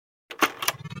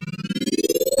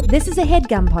This is a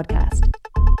HeadGum podcast.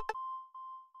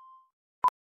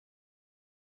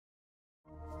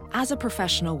 As a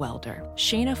professional welder,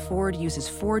 Shayna Ford uses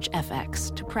Forge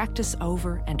FX to practice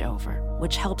over and over,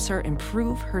 which helps her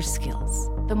improve her skills.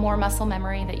 The more muscle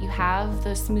memory that you have,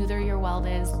 the smoother your weld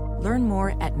is. Learn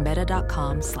more at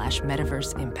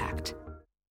meta.com/metaverseimpact.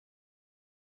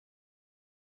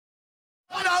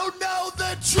 I don't know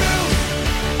the truth.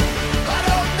 I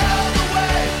don't know the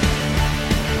way.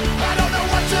 I don't know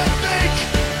what to think.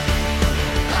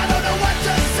 I don't know what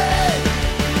to say.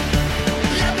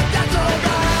 Yeah, but that's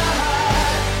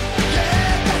alright.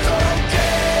 Yeah, that's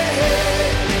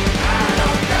okay. I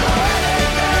don't know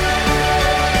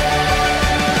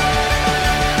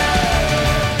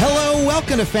anything. Hello,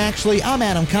 welcome to Factually. I'm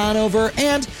Adam Conover,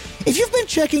 and if you've been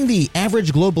checking the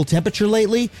average global temperature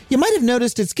lately, you might have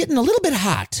noticed it's getting a little bit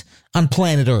hot on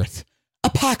planet Earth.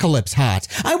 Apocalypse hot.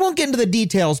 I won't get into the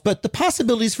details, but the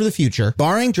possibilities for the future,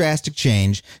 barring drastic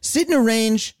change, sit in a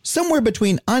range somewhere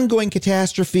between ongoing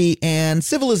catastrophe and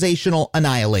civilizational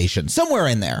annihilation. Somewhere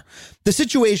in there. The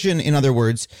situation, in other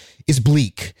words, is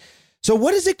bleak. So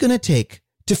what is it going to take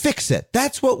to fix it?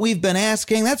 That's what we've been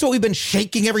asking. That's what we've been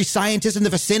shaking every scientist in the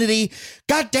vicinity.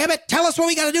 God damn it, tell us what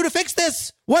we got to do to fix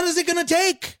this. What is it going to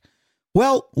take?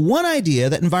 Well, one idea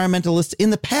that environmentalists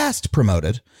in the past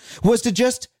promoted was to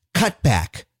just cut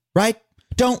back, right?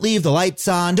 Don't leave the lights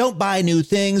on, don't buy new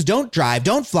things, don't drive,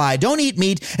 don't fly, don't eat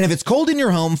meat, and if it's cold in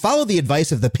your home, follow the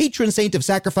advice of the patron saint of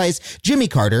sacrifice, Jimmy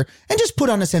Carter, and just put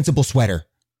on a sensible sweater.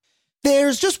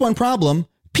 There's just one problem.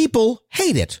 People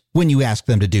hate it when you ask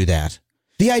them to do that.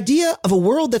 The idea of a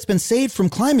world that's been saved from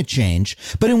climate change,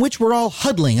 but in which we're all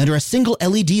huddling under a single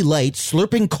LED light,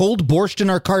 slurping cold borscht in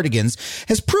our cardigans,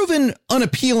 has proven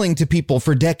unappealing to people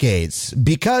for decades.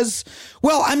 Because,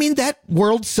 well, I mean, that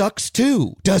world sucks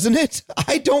too, doesn't it?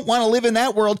 I don't want to live in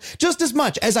that world just as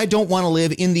much as I don't want to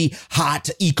live in the hot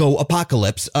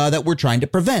eco-apocalypse that we're trying to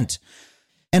prevent.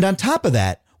 And on top of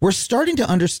that, we're starting to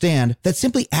understand that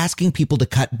simply asking people to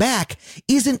cut back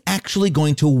isn't actually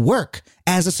going to work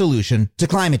as a solution to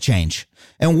climate change.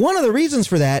 And one of the reasons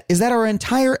for that is that our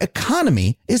entire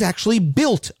economy is actually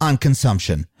built on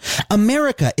consumption.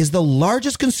 America is the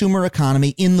largest consumer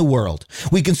economy in the world.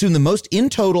 We consume the most in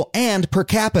total and per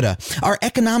capita. Our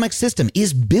economic system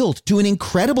is built to an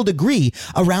incredible degree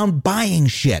around buying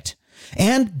shit.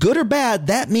 And good or bad,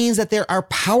 that means that there are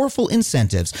powerful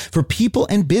incentives for people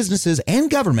and businesses and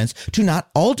governments to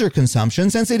not alter consumption,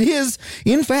 since it is,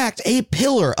 in fact, a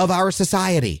pillar of our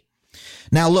society.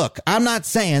 Now, look, I'm not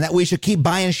saying that we should keep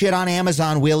buying shit on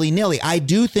Amazon willy-nilly. I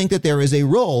do think that there is a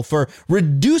role for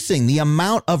reducing the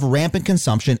amount of rampant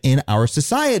consumption in our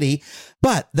society.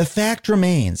 But the fact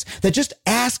remains that just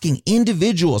asking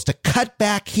individuals to cut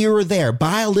back here or there,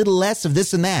 buy a little less of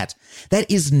this and that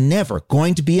is never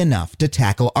going to be enough to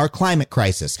tackle our climate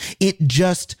crisis. It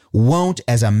just won't,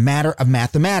 as a matter of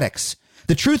mathematics.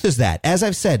 The truth is that, as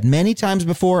I've said many times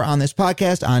before on this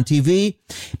podcast, on TV,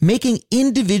 making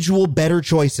individual better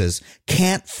choices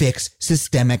can't fix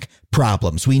systemic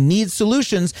problems. We need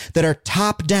solutions that are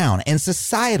top-down and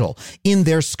societal in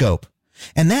their scope.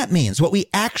 And that means what we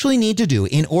actually need to do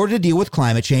in order to deal with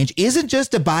climate change isn't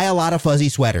just to buy a lot of fuzzy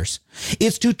sweaters.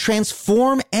 It's to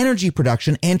transform energy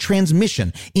production and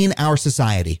transmission in our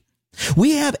society.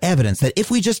 We have evidence that if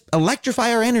we just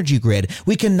electrify our energy grid,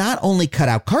 we can not only cut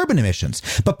out carbon emissions,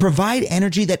 but provide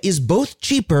energy that is both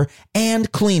cheaper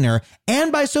and cleaner.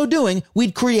 And by so doing,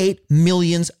 we'd create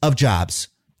millions of jobs.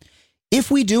 If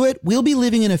we do it, we'll be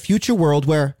living in a future world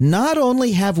where not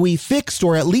only have we fixed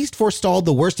or at least forestalled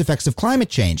the worst effects of climate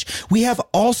change, we have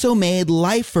also made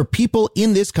life for people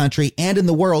in this country and in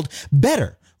the world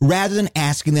better, rather than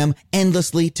asking them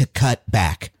endlessly to cut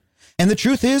back. And the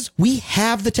truth is, we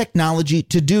have the technology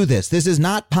to do this. This is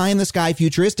not pie-in-the-sky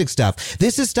futuristic stuff.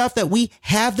 This is stuff that we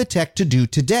have the tech to do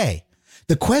today.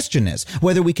 The question is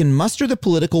whether we can muster the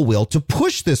political will to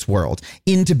push this world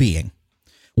into being.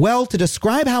 Well, to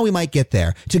describe how we might get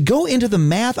there, to go into the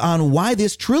math on why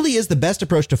this truly is the best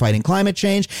approach to fighting climate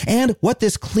change and what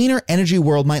this cleaner energy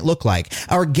world might look like,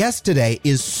 our guest today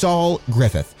is Saul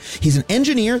Griffith. He's an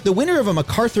engineer, the winner of a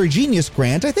MacArthur Genius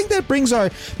Grant. I think that brings our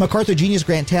MacArthur Genius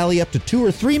Grant tally up to 2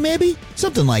 or 3, maybe?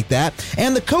 Something like that.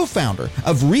 And the co-founder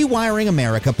of Rewiring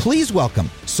America. Please welcome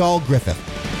Saul Griffith.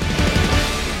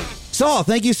 Saul,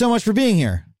 thank you so much for being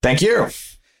here. Thank you.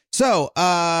 So,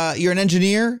 you're an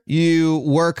engineer, you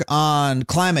work on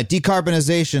climate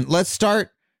decarbonization. Let's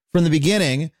start from the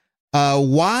beginning.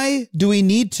 Why do we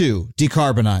need to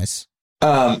decarbonize?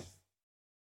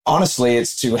 Honestly,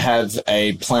 it's to have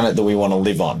a planet that we want to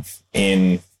live on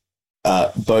in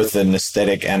both an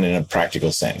aesthetic and in a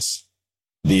practical sense.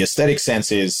 the aesthetic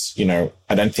sense is,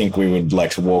 I don't think we would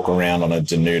like to walk around on a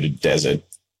denuded desert.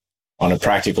 On a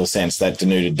practical sense, that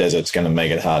denuded desert's going to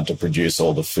make it hard to produce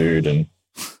all the food and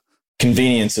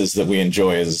conveniences that we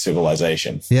enjoy as a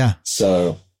civilization. Yeah.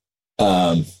 So,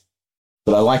 but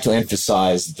I like to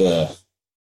emphasize the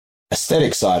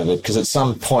aesthetic side of it, because at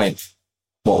some point,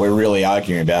 what we're really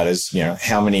arguing about is,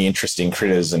 how many interesting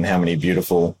critters and how many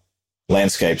beautiful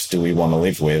landscapes do we want to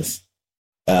live with?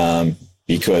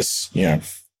 Because,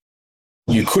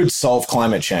 you could solve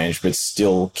climate change, but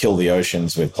still kill the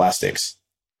oceans with plastics.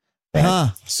 Right? Huh.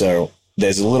 So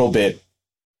there's a little bit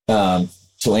to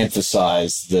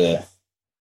emphasize the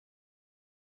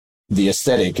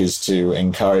aesthetic is to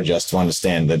encourage us to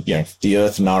understand that, the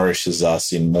earth nourishes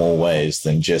us in more ways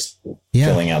than just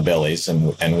filling our bellies.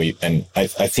 And I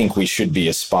think we should be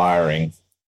aspiring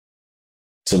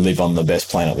to live on the best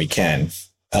planet we can.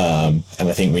 And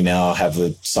I think we now have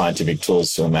the scientific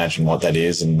tools to imagine what that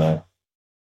is, and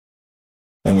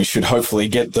we should hopefully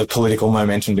get the political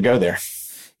momentum to go there.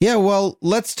 Yeah, well,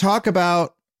 let's talk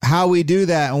about how we do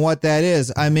that and what that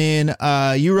is. I mean,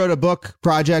 you wrote a book,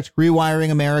 Project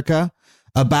Rewiring America,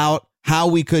 about how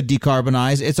we could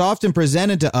decarbonize. It's often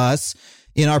presented to us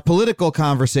in our political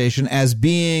conversation as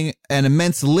being an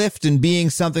immense lift and being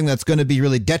something that's going to be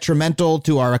really detrimental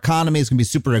to our economy. It's going to be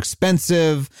super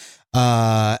expensive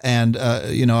and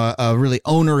a really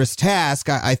onerous task.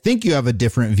 I think you have a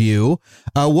different view.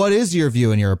 What is your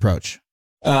view and your approach?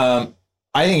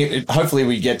 I think hopefully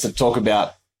we get to talk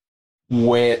about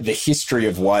where the history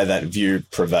of why that view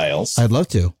prevails. I'd love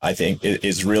to. I think it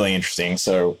is really interesting.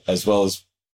 So as well as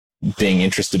being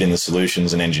interested in the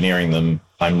solutions and engineering them,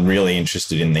 I'm really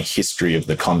interested in the history of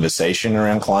the conversation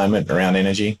around climate, around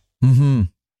energy. Mm-hmm.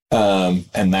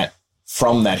 And that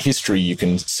from that history, you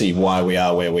can see why we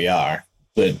are where we are.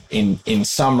 But in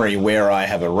summary, where I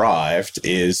have arrived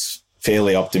is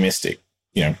fairly optimistic.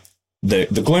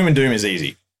 The gloom and doom is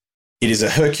easy. It is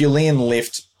a Herculean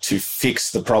lift to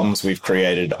fix the problems we've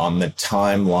created on the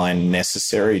timeline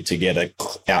necessary to get an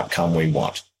outcome we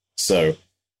want. So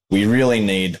we really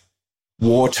need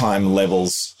wartime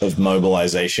levels of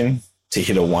mobilization to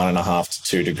hit a 1.5 to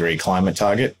 2 degree climate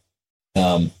target.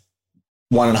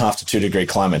 1.5 to 2 degree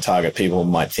climate target, people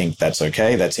might think that's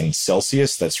okay. That's in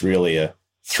Celsius. That's really a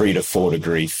 3 to 4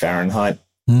 degree Fahrenheit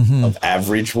of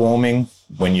average warming.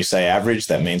 When you say average,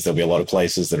 that means there'll be a lot of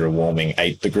places that are warming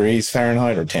 8 degrees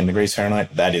Fahrenheit or 10 degrees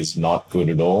Fahrenheit. That is not good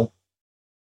at all.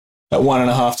 At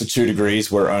 1.5 to 2 degrees,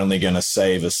 we're only going to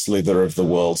save a slither of the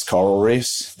world's coral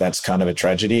reefs. That's kind of a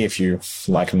tragedy. If you,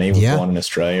 like me, were born in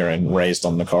Australia and raised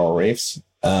on the coral reefs,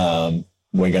 we're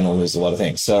going to lose a lot of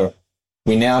things. So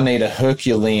we now need a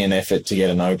Herculean effort to get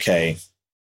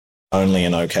only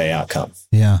an okay outcome.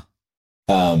 Yeah.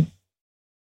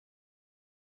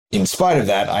 In spite of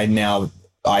that,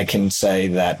 I can say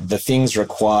that the things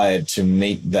required to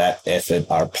meet that effort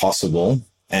are possible,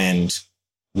 and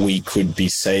we could be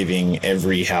saving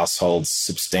every household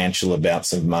substantial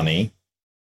amounts of money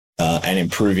and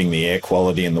improving the air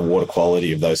quality and the water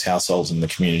quality of those households and the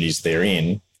communities they're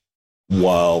in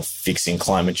while fixing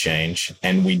climate change.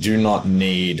 And we do not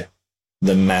need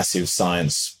the massive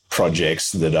science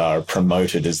projects that are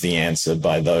promoted as the answer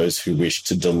by those who wish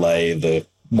to delay the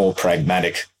more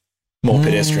pragmatic, more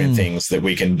pedestrian things that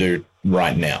we can do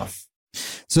right now.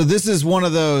 So this is one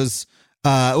of those,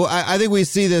 I think we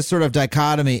see this sort of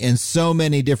dichotomy in so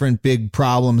many different big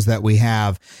problems that we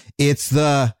have. It's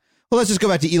let's just go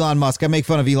back to Elon Musk. I make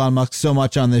fun of Elon Musk so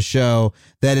much on this show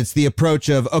that it's the approach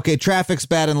of, okay, traffic's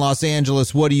bad in Los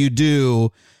Angeles. What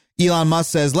do? Elon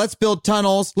Musk says, let's build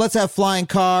tunnels. Let's have flying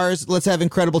cars. Let's have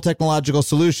incredible technological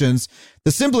solutions.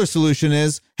 The simpler solution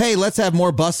is, hey, let's have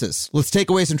more buses. Let's take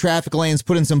away some traffic lanes,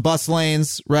 put in some bus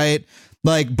lanes, right?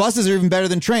 Like buses are even better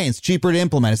than trains, cheaper to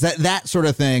implement. It's that sort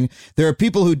of thing. There are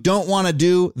people who don't want to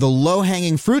do the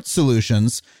low-hanging fruit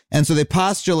solutions. And so they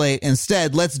postulate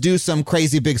instead, let's do some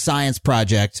crazy big science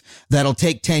project that'll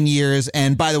take 10 years.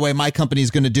 And by the way, my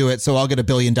company's going to do it. So I'll get $1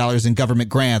 billion in government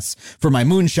grants for my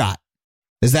moonshot.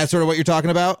 Is that sort of what you're talking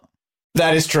about?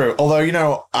 That is true.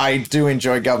 Although, I do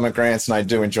enjoy government grants and I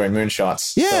do enjoy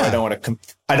moonshots. Yeah. So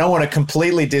I don't want to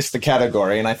completely diss the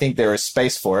category. And I think there is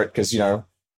space for it because,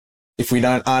 if we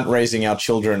aren't raising our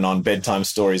children on bedtime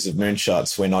stories of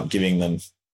moonshots, we're not giving them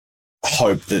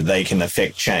hope that they can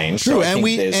affect change. True.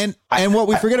 So and what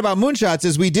we forget about moonshots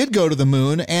is we did go to the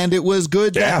moon and it was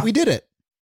good that we did it.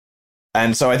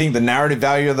 And so I think the narrative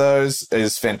value of those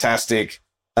is fantastic.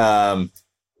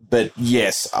 But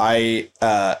yes,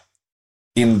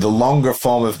 in the longer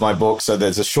form of my book, so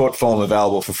there's a short form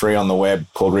available for free on the web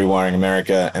called Rewiring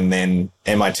America, and then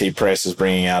MIT Press is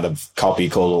bringing out a copy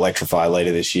called Electrify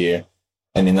later this year.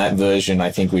 And in that version, I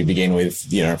think we begin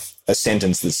with, a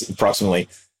sentence that's approximately,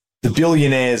 the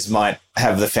billionaires might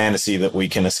have the fantasy that we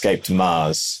can escape to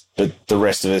Mars, but the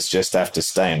rest of us just have to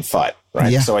stay and fight,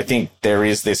 right? Yeah. So I think there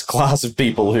is this class of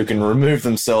people who can remove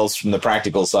themselves from the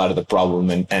practical side of the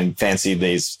problem and fancy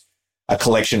a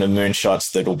collection of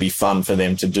moonshots that will be fun for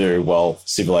them to do while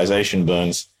civilization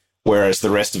burns, whereas the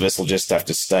rest of us will just have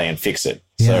to stay and fix it.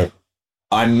 Yeah. So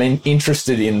I'm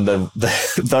interested in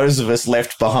those of us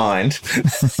left behind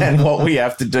and what we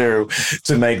have to do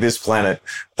to make this planet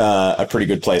a pretty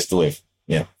good place to live.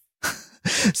 Yeah.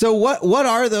 So what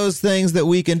are those things that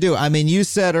we can do? I mean, you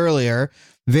said earlier,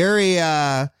 very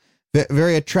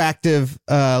attractive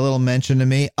little mention to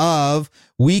me of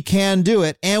we can do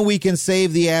it and we can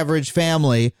save the average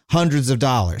family hundreds of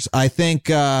dollars. I think,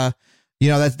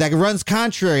 that runs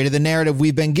contrary to the narrative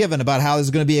we've been given about how this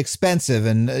is going to be expensive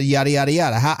and yada, yada,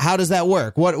 yada. How does that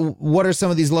work? What are some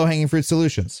of these low hanging fruit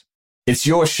solutions? It's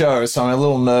your show, so I'm a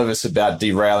little nervous about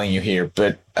derailing you here,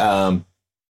 but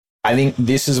I think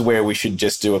this is where we should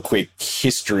just do a quick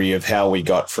history of how we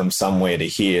got from somewhere to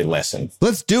here lesson.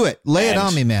 Let's do it. Lay it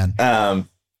on me, man.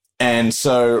 And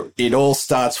so it all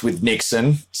starts with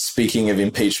Nixon, speaking of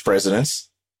impeached presidents.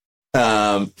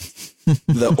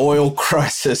 The oil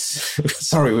crisis,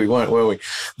 sorry, we weren't, were we?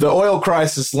 The oil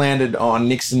crisis landed on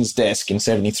Nixon's desk in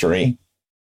 1973,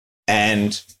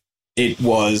 and it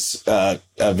was a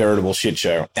veritable shit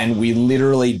show. And we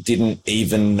literally didn't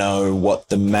even know what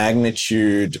the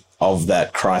magnitude of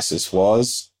that crisis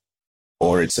was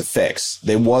or its effects.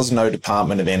 There was no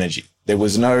Department of Energy. There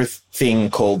was no thing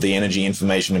called the Energy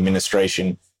Information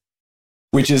Administration,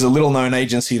 which is a little-known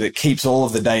agency that keeps all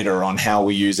of the data on how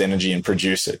we use energy and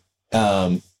produce it.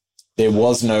 There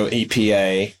was no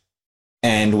EPA,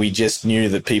 and we just knew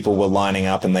that people were lining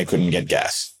up and they couldn't get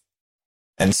gas.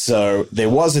 And so there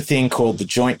was a thing called the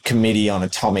Joint Committee on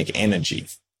Atomic Energy,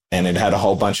 and it had a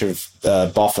whole bunch of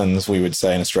boffins, we would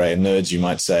say in Australia, nerds, you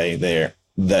might say, there,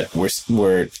 that were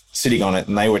sitting on it,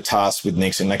 and they were tasked with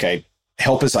Nixon, okay,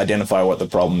 help us identify what the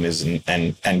problem is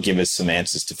and give us some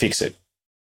answers to fix it.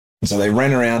 And so they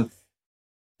ran around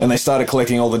and they started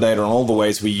collecting all the data on all the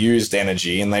ways we used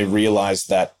energy, and they realized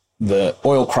that the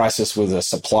oil crisis was a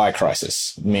supply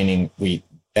crisis, meaning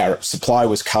our supply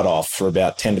was cut off for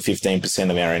about 10 to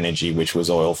 15% of our energy, which was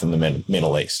oil from the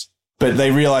Middle East. But they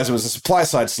realized it was a supply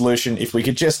side solution. If we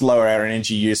could just lower our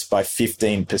energy use by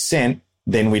 15%,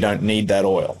 then we don't need that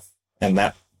oil. And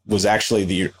that was actually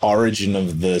the origin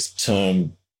of the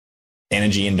term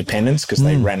energy independence, because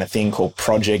they ran a thing called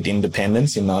Project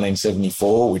Independence in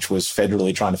 1974, which was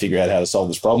federally trying to figure out how to solve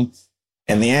this problem.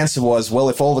 And the answer was, well,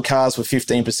 if all the cars were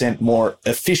 15% more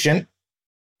efficient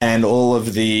and all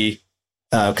of the,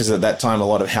 because at that time, a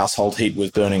lot of household heat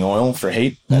was burning oil for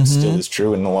heat. That still is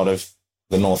true in a lot of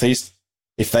the Northeast.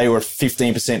 If they were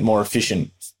 15% more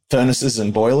efficient furnaces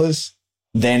and boilers,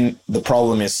 then the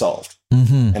problem is solved.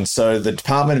 And so the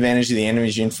Department of Energy, the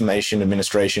Energy Information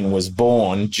Administration, was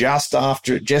born just as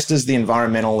the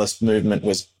environmentalist movement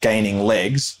was gaining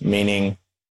legs, meaning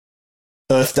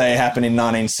Earth Day happened in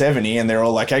 1970, and they're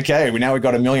all like, okay, now we've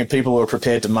got 1 million people who are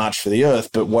prepared to march for the Earth,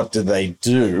 but what do they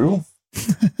do?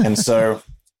 And so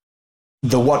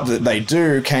what that they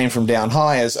do came from down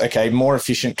high as, okay, more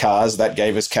efficient cars, that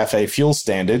gave us CAFE fuel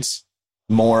standards.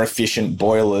 More efficient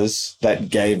boilers, that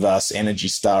gave us Energy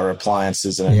Star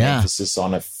appliances and an emphasis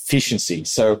on efficiency.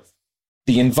 So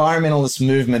the environmentalist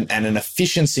movement and an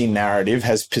efficiency narrative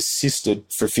has persisted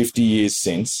for 50 years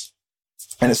since.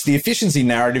 And it's the efficiency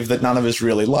narrative that none of us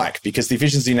really like, because the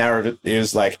efficiency narrative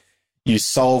is like, you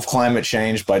solve climate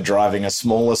change by driving a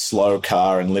smaller, slow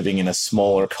car and living in a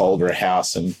smaller, colder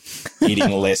house and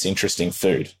eating less interesting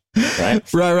food. Right.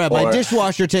 My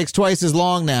dishwasher takes twice as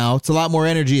long now. It's a lot more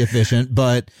energy efficient,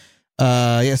 but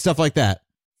stuff like that.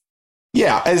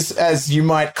 Yeah, as you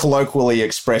might colloquially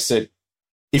express it,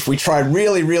 if we try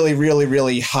really, really, really,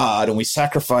 really hard and we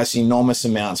sacrifice enormous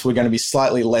amounts, we're going to be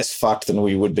slightly less fucked than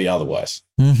we would be otherwise.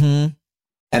 And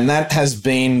that has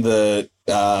been the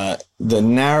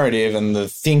narrative and the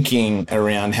thinking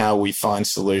around how we find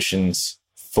solutions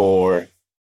for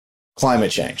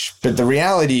climate change. But the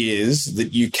reality is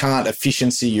that you can't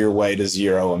efficiency your way to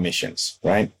zero emissions,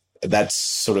 right? That's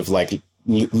sort of like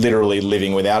literally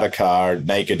living without a car,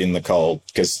 naked in the cold,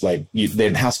 because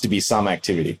there has to be some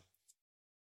activity.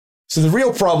 So the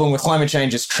real problem with climate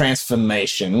change is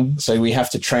transformation. So we have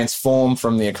to transform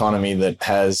from the economy that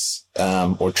has,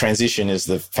 or transition is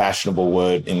the fashionable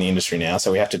word in the industry now.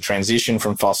 So we have to transition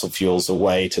from fossil fuels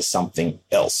away to something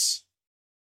else.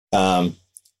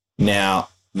 Now,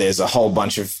 there's a whole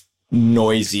bunch of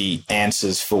noisy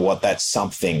answers for what that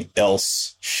something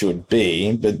else should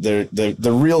be. But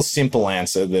the real simple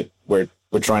answer that we're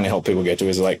trying to help people get to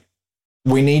is like,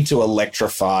 we need to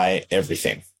electrify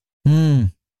everything.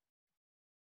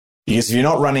 Because if you're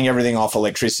not running everything off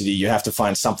electricity, you have to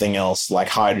find something else like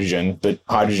hydrogen, but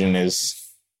hydrogen is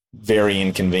very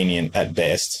inconvenient at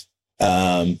best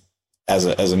as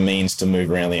a means to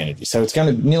move around the energy. So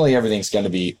nearly everything's going to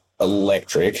be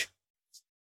electric.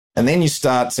 And then you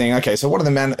start saying, okay, so what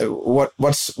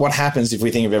happens if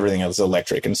we think of everything as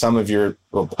electric? And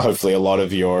hopefully a lot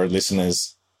of your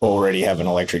listeners already have an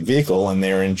electric vehicle and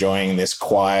they're enjoying this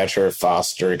quieter,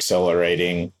 faster,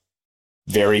 accelerating,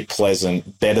 very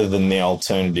pleasant, better than the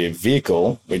alternative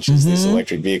vehiil, which is this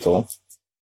electric vehicle,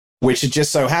 which it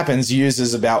just so happens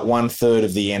uses about 1/3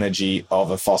 of the energy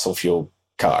of a fossil fuel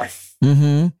car.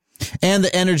 And the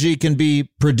energy can be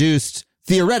produced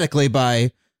theoretically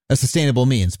by a sustainable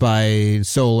means, by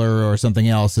solar or something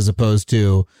else, as opposed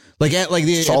to like the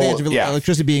advantage of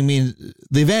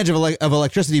electricity of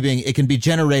electricity being it can be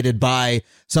generated by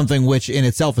something which in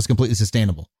itself is completely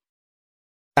sustainable.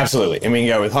 Absolutely. And we can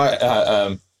go with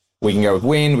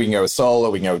wind, we can go with solar,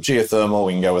 we can go with geothermal,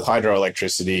 we can go with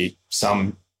hydroelectricity.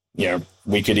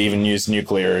 We could even use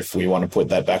nuclear if we want to put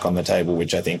that back on the table,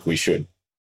 which I think we should.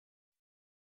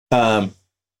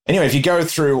 Anyway, if you go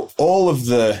through all of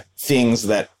the things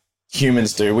that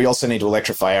humans do, we also need to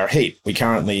electrify our heat. We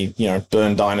currently,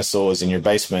 burn dinosaurs in your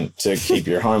basement to keep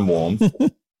your home warm,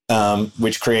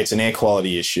 which creates an air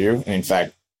quality issue. And in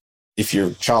fact, if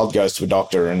your child goes to a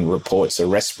doctor and reports a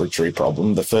respiratory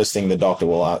problem, the first thing the doctor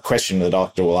will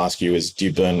ask you is, do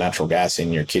you burn natural gas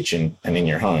in your kitchen and in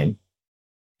your home?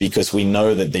 Because we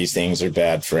know that these things are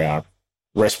bad for our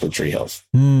respiratory health.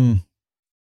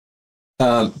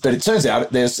 But it turns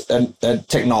out there's a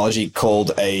technology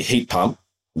called a heat pump,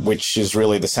 which is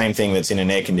really the same thing that's in an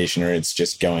air conditioner. It's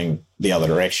just going the other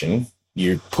direction.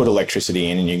 You put electricity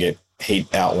in and you get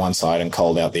heat out one side and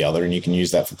cold out the other, and you can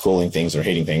use that for cooling things or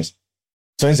heating things.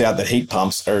 Turns out that heat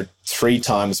pumps are 3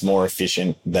 times more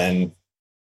efficient than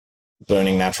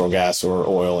burning natural gas or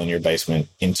oil in your basement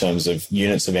in terms of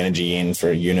units of energy in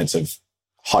for units of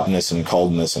hotness and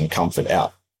coldness and comfort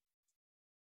out.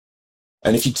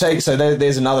 And if you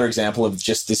there's another example of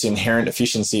just this inherent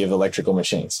efficiency of electrical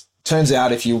machines. Turns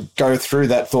out if you go through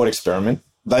that thought experiment,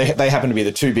 they happen to be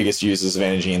the 2 biggest users of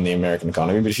energy in the American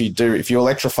economy. But if you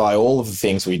electrify all of the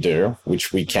things we do,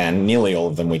 which we can, nearly all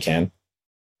of them we can,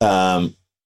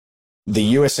 the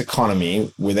US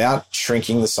economy, without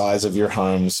shrinking the size of your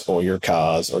homes or your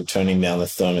cars or turning down the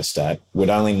thermostat,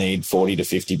 would only need 40 to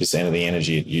 50% of the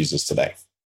energy it uses today.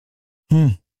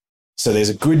 So there's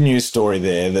a good news story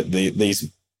there that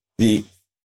the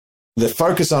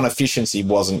focus on efficiency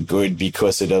wasn't good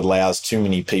because it allows too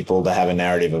many people to have a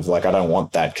narrative of like, I don't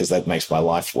want that because that makes my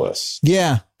life worse.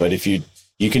 Yeah. But if you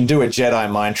can do a Jedi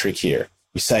mind trick here,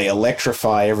 you say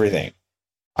electrify everything.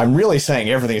 I'm really saying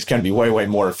everything is going to be way, way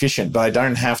more efficient, but I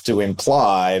don't have to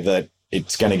imply that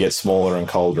it's going to get smaller and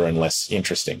colder and less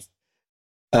interesting.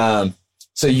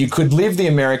 So you could live the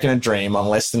American dream on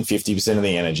less than 50% of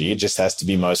the energy. It just has to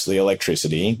be mostly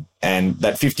electricity. And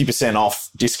that 50% off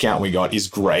discount we got is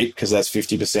great because that's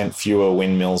 50% fewer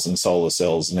windmills and solar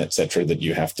cells and et cetera that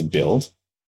you have to build.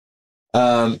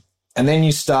 And then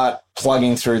you start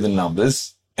plugging through the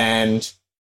numbers, and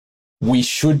we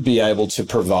should be able to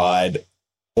provide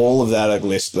all of that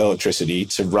electricity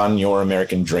to run your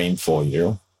American dream for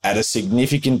you at a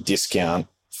significant discount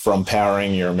from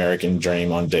powering your American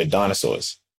dream on dead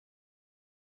dinosaurs.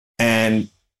 And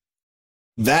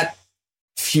that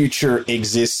future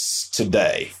exists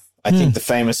today. I think the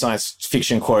famous science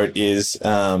fiction quote is,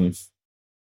 the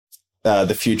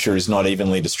future is not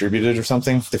evenly distributed or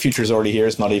something. The future is already here.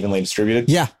 It's not evenly distributed.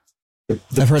 Yeah.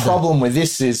 The problem with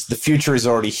this is the future is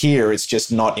already here. It's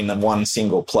just not in one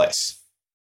single place.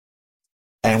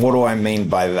 And what do I mean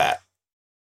by that?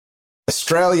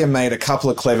 Australia made a couple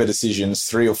of clever decisions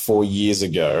 3 or 4 years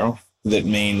ago that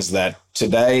means that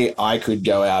today I could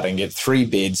go out and get 3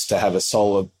 bids to have a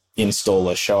solar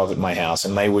installer show up at my house,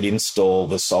 and they would install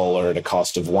the solar at a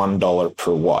cost of $1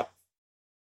 per watt.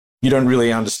 You don't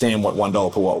really understand what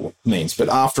 $1 per watt means, but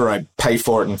after I pay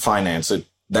for it and finance it,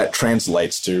 that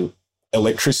translates to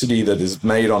electricity that is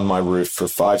made on my roof for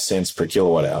 5 cents per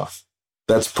kilowatt hour.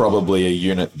 That's probably a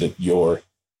unit that your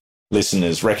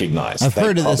listeners recognize. I've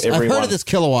heard of this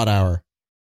kilowatt hour.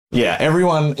 Yeah,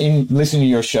 everyone listening to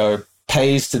your show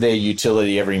pays to their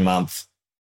utility every month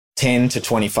 10 to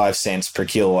 25 cents per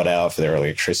kilowatt hour for their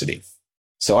electricity.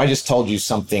 So I just told you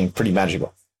something pretty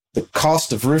magical. The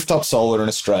cost of rooftop solar in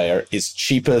Australia is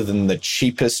cheaper than the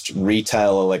cheapest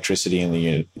retail electricity in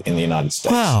the United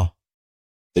States. Wow.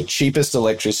 The cheapest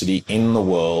electricity in the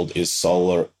world is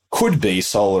solar, could be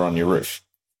solar on your roof.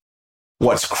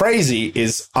 What's crazy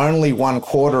is only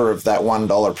 1/4 of that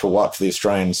 $1 per watt for the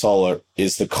Australian solar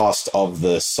is the cost of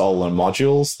the solar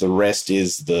modules. The rest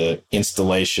is the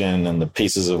installation and the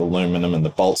pieces of aluminum and the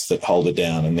bolts that hold it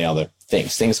down and the other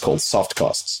things called soft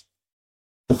costs.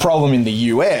 The problem in the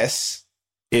US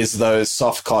is those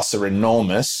soft costs are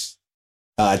enormous.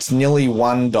 It's nearly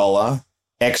 $1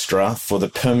 extra for the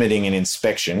permitting and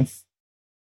inspection.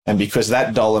 And because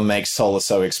that dollar makes solar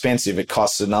so expensive, it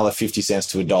costs another 50 cents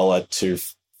to $1 to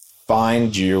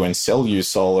find you and sell you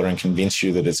solar and convince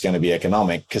you that it's going to be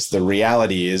economic. Because the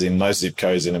reality is, in most zip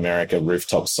codes in America,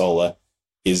 rooftop solar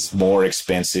is more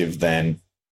expensive than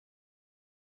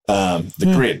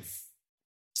the grid.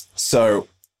 So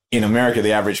in America,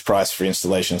 the average price for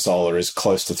installation solar is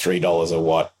close to $3 a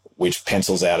watt, which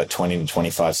pencils out at 20 to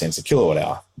 25 cents a kilowatt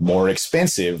hour, more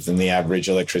expensive than the average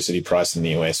electricity price in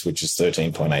the US, which is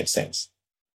 13.8 cents.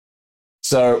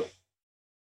 So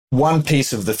one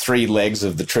piece of the three legs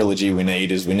of the trilogy we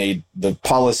need the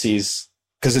policies,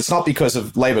 because it's not because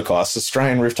of labor costs.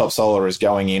 Australian rooftop solar is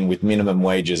going in with minimum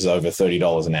wages over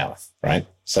 $30 an hour, right?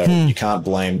 So you can't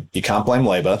blame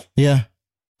labor. Yeah.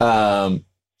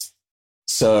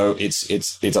 So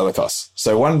it's other costs.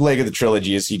 So one leg of the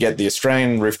trilogy is you get the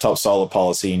Australian rooftop solar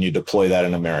policy and you deploy that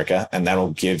in America, and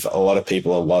that'll give a lot of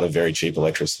people a lot of very cheap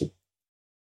electricity.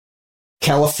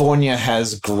 California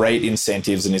has great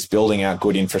incentives and is building out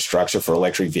good infrastructure for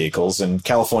electric vehicles, and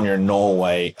California and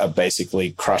Norway are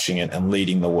basically crushing it and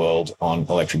leading the world on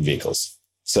electric vehicles.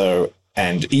 So,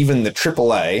 and even the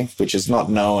AAA, which is not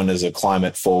known as a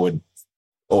climate forward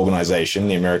organization,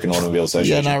 the American Automobile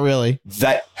Association. Yeah, not really.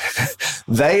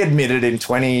 They admitted in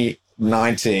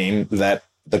 2019 that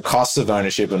the cost of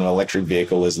ownership of an electric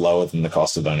vehicle is lower than the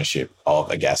cost of ownership of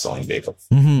a gasoline vehicle.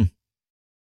 Mm-hmm.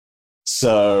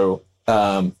 So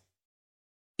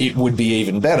it would be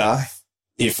even better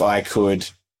if I could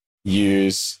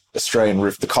use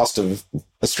the cost of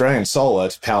Australian solar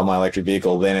to power my electric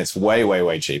vehicle. Then it's way, way,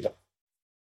 way cheaper.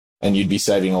 And you'd be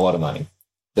saving a lot of money.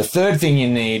 The third thing you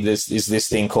need is this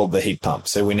thing called the heat pump.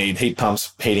 So we need heat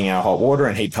pumps heating our hot water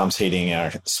and heat pumps heating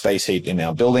our space heat in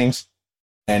our buildings.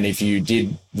 And if you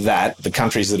did that, the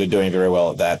countries that are doing very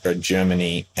well at that are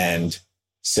Germany and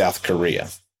South Korea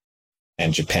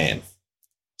and Japan.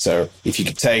 So if you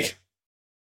could take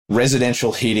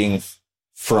residential heating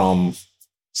from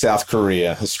South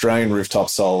Korea, Australian rooftop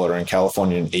solar, and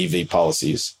Californian EV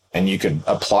policies, and you could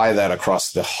apply that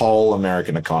across the whole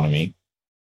American economy,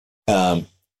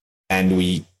 and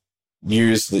we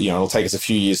use it'll take us a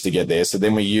few years to get there. So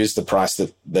then we use the price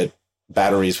that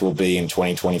batteries will be in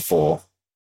 2024.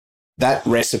 That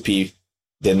recipe,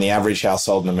 then the average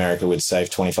household in America would save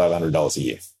 $2,500 a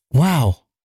year. Wow.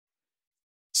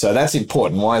 So that's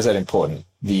important. Why is that important?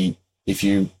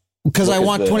 Because I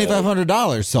want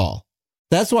 $2,500, Saul.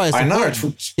 That's why it's important. I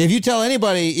know. If you tell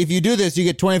anybody, if you do this, you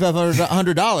get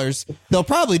 $2,500, they'll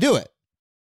probably do it.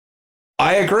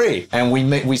 I agree. And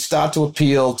we start to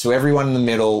appeal to everyone in the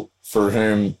middle for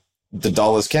whom the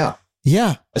dollars count.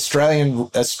 Yeah.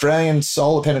 Australian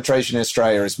solar penetration in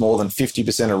Australia is more than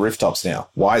 50% of rooftops now.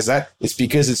 Why is that? It's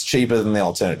because it's cheaper than the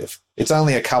alternative. It's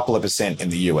only a couple of percent in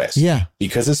the US. Yeah.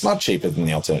 Because it's not cheaper than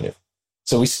the alternative.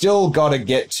 So we still got to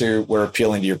get to we're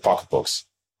appealing to your pocketbooks.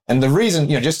 And the reason,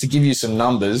 just to give you some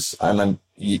numbers, and then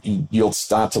you'll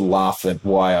start to laugh at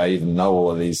why I even know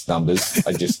all of these numbers.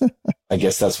 I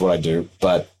guess that's what I do.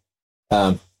 But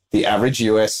the average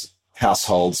US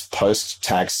household's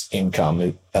post-tax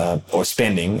income or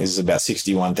spending is about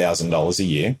 $61,000 a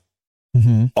year.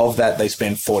 Mm-hmm. Of that, they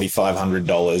spend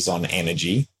 $4,500 on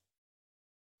energy.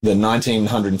 The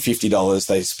 $1,950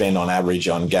 they spend on average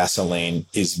on gasoline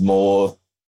is more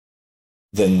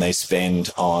than they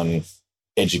spend on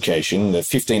education. The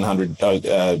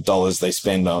 $1,500 they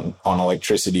spend on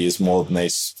electricity is more than they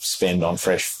spend on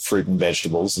fresh fruit and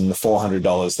vegetables. And the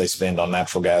 $400 they spend on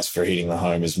natural gas for heating the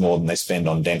home is more than they spend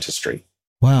on dentistry.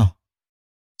 Wow.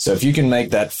 So if you can make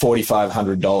that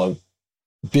 $4,500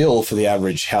 bill for the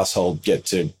average household get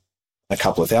to a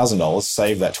couple of $1,000s,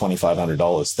 save that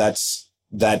 $2,500,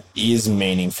 that is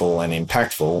meaningful and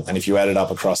impactful. And if you add it up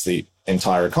across the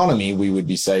entire economy, we would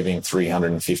be saving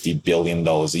 $350 billion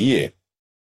a year.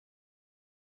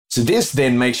 So this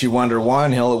then makes you wonder, why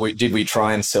in hell did we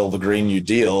try and sell the Green New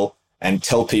Deal and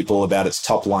tell people about its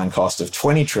top line cost of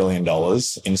 $20 trillion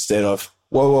instead of,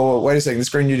 whoa, wait a second, this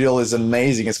Green New Deal is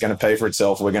amazing. It's going to pay for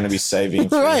itself. We're going to be saving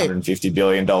 $350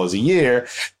 billion a year.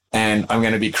 And I'm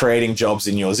going to be creating jobs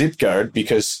in your zip code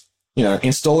because,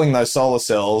 installing those solar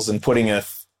cells and putting a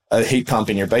heat pump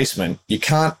in your basement, you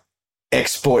can't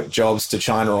export jobs to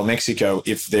China or Mexico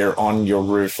if they're on your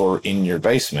roof or in your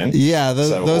basement. Yeah,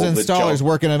 those installers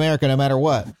work in America no matter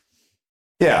what.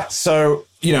 Yeah, so,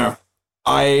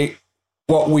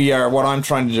 what I'm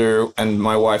trying to do, and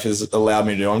my wife has allowed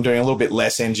me to do, I'm doing a little bit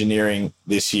less engineering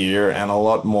this year and a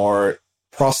lot more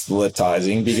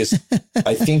proselytizing, because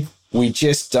I think we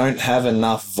just don't have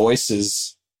enough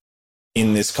voices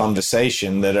in this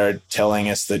conversation that are telling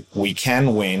us that we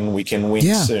can win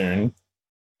soon.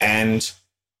 And,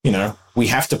 we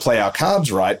have to play our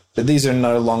cards right, but these are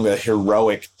no longer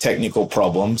heroic technical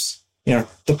problems.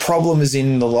 The problem is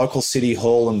in the local city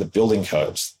hall and the building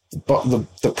codes. But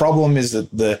the problem is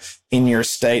that in your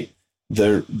state,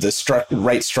 the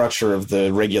rate structure of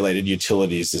the regulated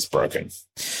utilities is broken.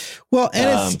 Well,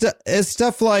 and it's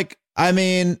stuff like, I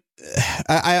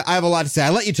have a lot to say.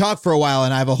 I let you talk for a while,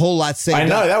 and I have a whole lot to say. I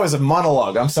know, that was a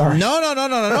monologue. I'm sorry. No.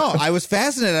 I was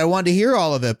fascinated. I wanted to hear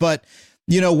all of it. But,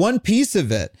 one piece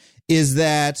of it is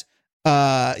that,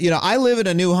 I live in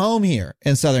a new home here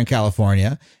in Southern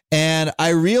California. And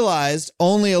I realized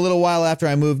only a little while after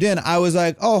I moved in, I was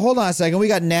like, oh, hold on a second. We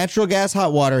got natural gas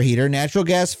hot water heater, natural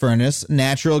gas furnace,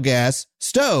 natural gas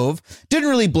stove. Didn't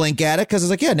really blink at it because it's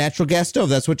like, yeah, natural gas stove.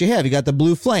 That's what you have. You got the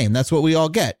blue flame. That's what we all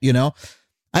get,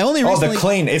 I only recently...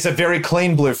 It's a very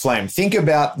clean blue flame. Think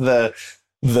about the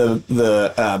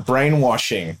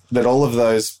brainwashing that all of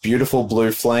those beautiful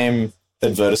blue flame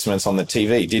advertisements on the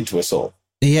TV did to us all.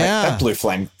 Yeah. That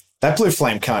blue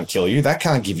flame can't kill you. That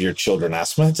can't give your children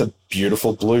asthma. It's a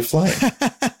beautiful blue flame.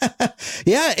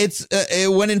 Yeah, it's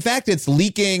when in fact it's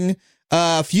leaking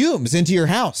fumes into your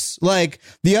house. Like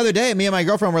the other day, me and my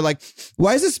girlfriend were like,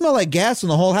 why does it smell like gas in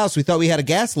the whole house? We thought we had a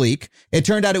gas leak. It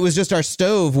turned out it was just our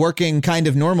stove working kind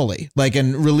of normally,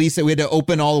 and release it. We had to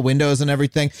open all the windows and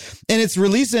everything. And it's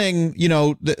releasing,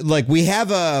 we have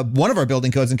one of our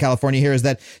building codes in California here is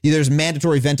that there's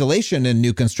mandatory ventilation in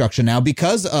new construction now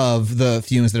because of the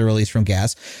fumes that are released from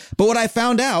gas. But what I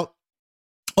found out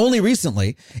only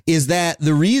recently is that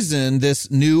the reason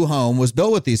this new home was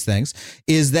built with these things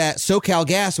is that SoCal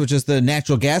Gas, which is the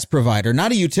natural gas provider,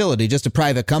 not a utility, just a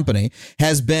private company,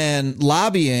 has been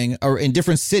lobbying in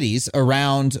different cities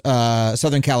around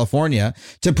Southern California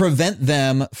to prevent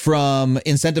them from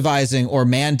incentivizing or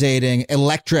mandating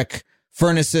electric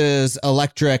furnaces,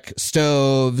 electric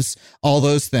stoves, all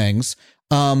those things,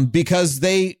 because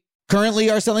they currently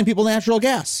are selling people natural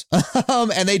gas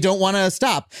and they don't want to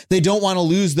stop. They don't want to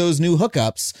lose those new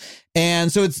hookups.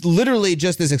 And so it's literally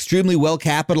just this extremely well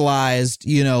capitalized,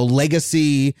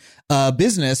 legacy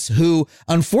business who,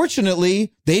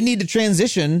 unfortunately, they need to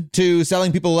transition to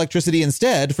selling people electricity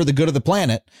instead for the good of the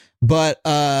planet. But,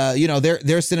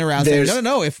 they're sitting around saying,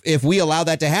 no, if we allow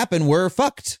that to happen, we're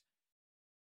fucked.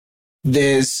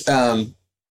 There's a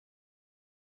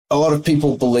lot of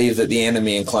people believe that the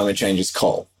enemy in climate change is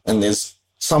coal. And there's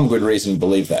some good reason to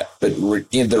believe that. But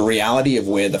in the reality of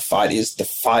where the fight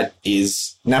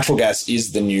is natural gas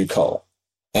is the new coal.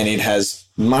 And it has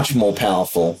much more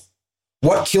powerful.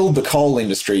 What killed the coal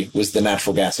industry was the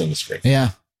natural gas industry.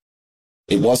 Yeah.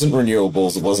 It wasn't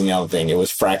renewables. It wasn't the other thing. It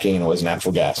was fracking and it was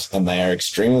natural gas. And they are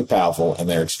extremely powerful and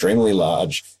they're extremely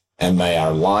large. And they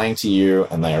are lying to you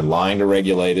and they are lying to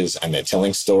regulators and they're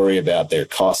telling story about their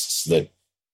costs that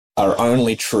are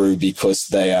only true because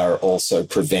they are also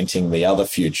preventing the other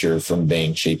future from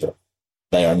being cheaper.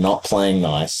 They are not playing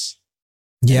nice.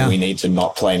 Yeah. We need to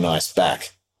not play nice back.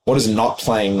 What does not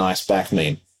playing nice back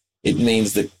mean? It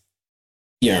means that,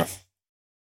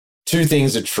 two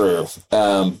things are true.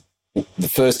 The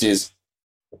first is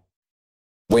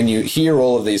when you hear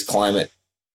all of these climate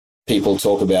people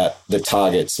talk about the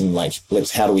targets and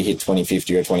how do we hit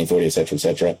 2050 or 2040, et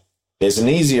cetera, there's an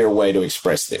easier way to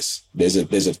express this. There's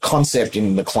a concept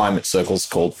in the climate circles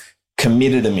called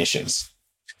committed emissions.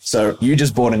 So you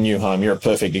just bought a new home. You're a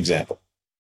perfect example.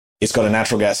 It's got a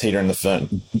natural gas heater in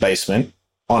the basement.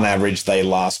 On average, they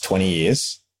last 20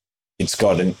 years. It's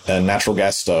got a natural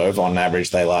gas stove. On average,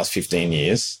 they last 15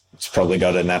 years. It's probably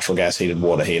got a natural gas heated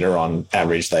water heater. On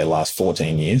average, they last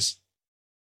 14 years.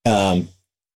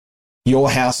 Your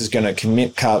house is going to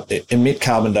emit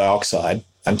carbon dioxide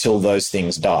until those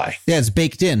things die. Yeah, it's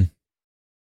baked in.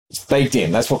 It's baked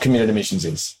in. That's what committed emissions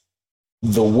is.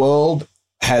 The world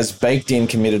has baked in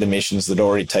committed emissions that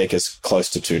already take us close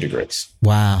to 2 degrees.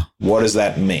 Wow. What does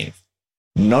that mean?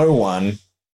 No one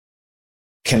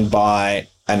can buy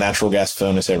a natural gas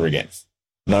furnace ever again.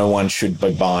 No one should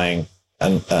be buying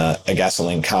a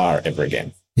gasoline car ever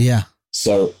again. Yeah.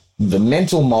 So the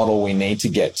mental model we need to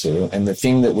get to, and the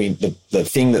thing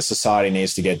that society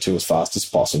needs to get to as fast as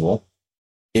possible,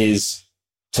 is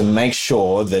to make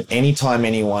sure that anytime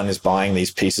anyone is buying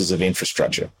these pieces of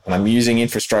infrastructure, and I'm using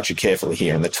infrastructure carefully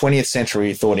here, in the 20th century,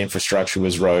 we thought infrastructure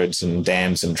was roads and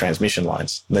dams and transmission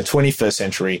lines. In the 21st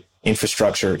century,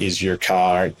 infrastructure is your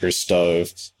car, your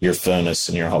stove, your furnace,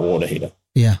 and your hot water heater.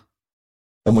 Yeah.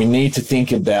 And we need to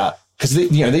think about, because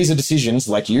these are decisions,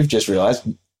 like you've just realized,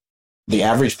 the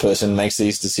average person makes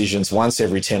these decisions once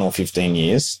every 10 or 15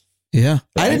 years. Yeah.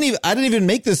 Right? I didn't even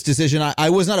make this decision. I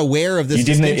was not aware of this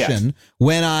distinction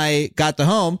when I got the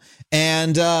home.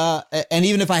 And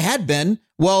even if I had been,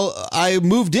 well, I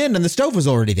moved in and the stove was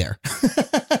already there.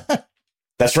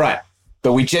 That's right.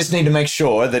 But we just need to make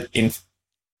sure that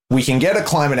we can get a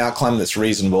climate outcome that's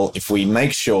reasonable if we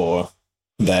make sure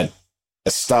that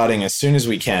starting as soon as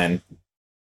we can,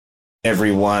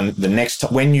 everyone,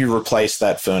 when you replace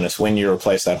that furnace, when you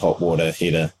replace that hot water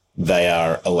heater, they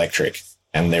are electric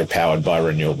and they're powered by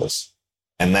renewables.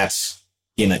 And that's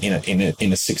in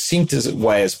a succinct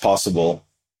way as possible.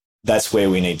 That's where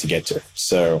we need to get to.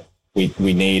 So we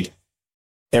need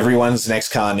everyone's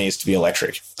next car needs to be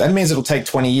electric. That means it'll take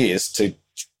 20 years to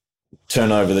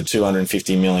turn over the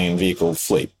 250 million vehicle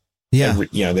fleet. Yeah.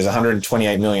 There's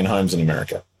 128 million homes in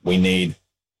America. We need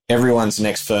everyone's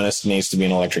next furnace needs to be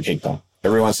an electric heat pump.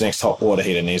 Everyone's next hot water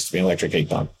heater needs to be an electric heat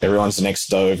pump. Everyone's next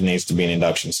stove needs to be an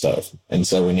induction stove. And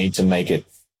so we need to make it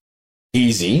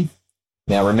easy.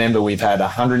 Now, remember, we've had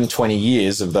 120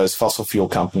 years of those fossil fuel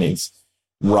companies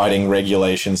writing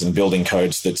regulations and building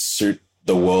codes that suit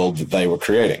the world that they were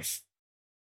creating.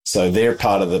 So they're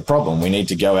part of the problem. We need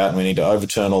to go out and we need to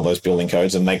overturn all those building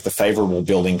codes and make the favorable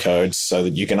building codes so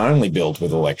that you can only build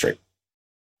with electric.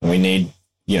 And we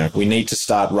need to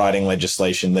start writing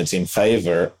legislation that's in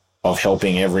favor of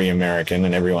helping every American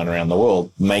and everyone around the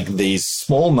world make these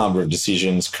small number of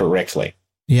decisions correctly.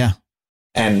 Yeah.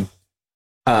 And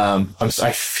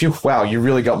I feel, wow, you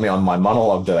really got me on my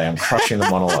monologue today. I'm crushing the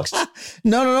monologues.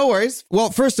 No worries.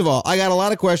 Well, first of all, I got a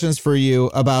lot of questions for you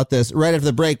about this right after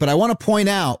the break, but I want to point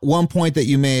out one point that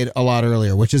you made a lot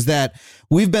earlier, which is that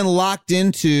we've been locked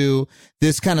into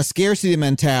this kind of scarcity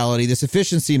mentality, this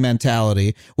efficiency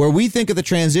mentality, where we think of the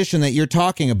transition that you're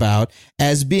talking about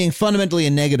as being fundamentally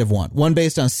a negative one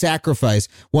based on sacrifice,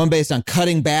 one based on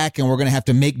cutting back and we're going to have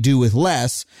to make do with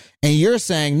less. And you're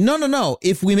saying, no.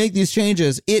 If we make these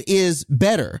changes, it is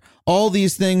better. All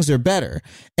these things are better.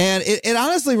 And it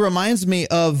honestly reminds me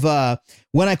of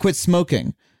when I quit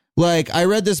smoking. Like, I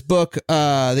read this book,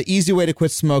 The Easy Way to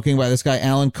Quit Smoking by this guy,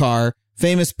 Alan Carr,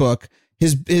 famous book.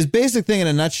 His basic thing in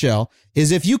a nutshell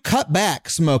is if you cut back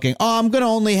smoking, I'm going to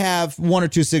only have 1 or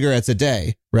 2 cigarettes a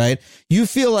day, right? You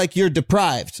feel like you're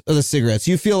deprived of the cigarettes.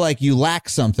 You feel like you lack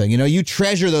something. You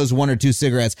treasure those 1 or 2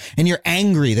 cigarettes and you're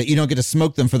angry that you don't get to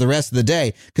smoke them for the rest of the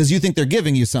day because you think they're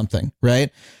giving you something,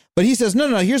 right? But he says, no,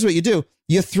 here's what you do.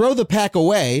 You throw the pack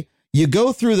away. You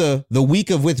go through the week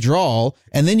of withdrawal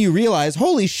and then you realize,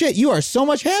 holy shit, you are so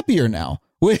much happier now.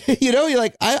 You're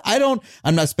like,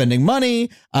 I'm not spending money.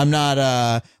 I'm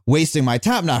not wasting my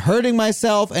time. I'm not hurting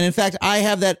myself. And in fact, I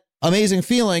have that amazing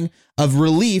feeling of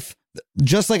relief,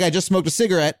 just like I just smoked a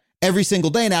cigarette every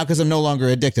single day now because I'm no longer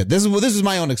addicted. This is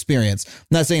my own experience. I'm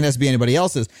not saying it has to be anybody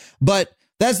else's, but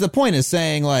that's the point, is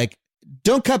saying, like,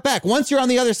 don't cut back. Once you're on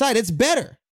the other side, it's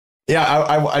better. Yeah,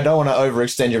 I don't want to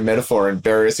overextend your metaphor and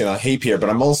bury us in a heap here, but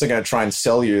I'm also going to try and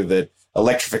sell you that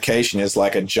electrification is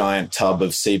like a giant tub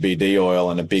of CBD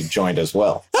oil and a big joint as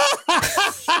well.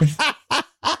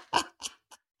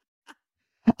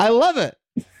 I love it.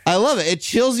 It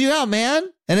chills you out,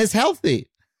 man. And it's healthy.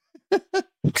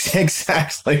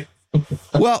 Exactly.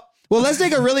 Well, let's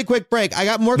take a really quick break. I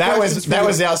got more questions. That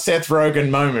was our Seth Rogen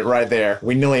moment right there.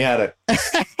 We nearly had it.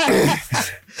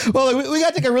 Well, we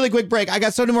got to take a really quick break. I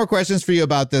got so many more questions for you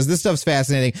about this. This stuff's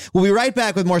fascinating. We'll be right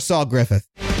back with more Saul Griffith.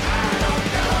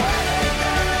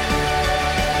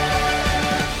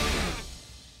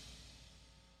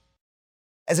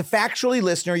 As a Factually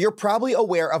listener, you're probably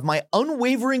aware of my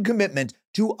unwavering commitment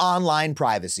to online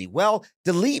privacy. Well,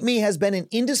 Delete Me has been an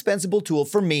indispensable tool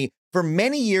for me for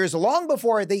many years, long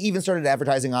before they even started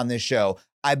advertising on this show.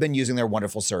 I've been using their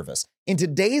wonderful service. In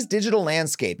today's digital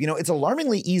landscape, it's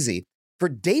alarmingly easy for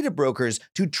data brokers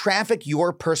to traffic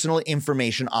your personal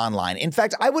information online. In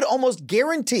fact, I would almost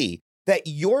guarantee that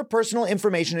your personal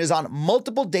information is on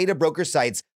multiple data broker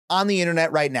sites on the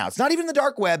internet right now. It's not even the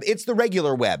dark web, it's the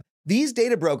regular web. These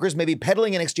data brokers may be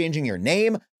peddling and exchanging your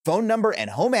name, phone number, and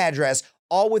home address,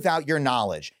 all without your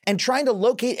knowledge. And trying to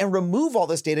locate and remove all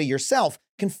this data yourself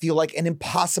can feel like an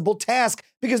impossible task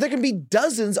because there can be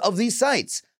dozens of these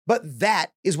sites. But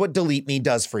that is what Delete Me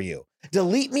does for you.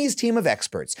 Delete Me's team of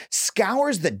experts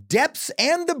scours the depths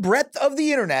and the breadth of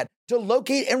the internet to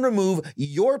locate and remove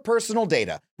your personal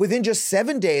data. Within just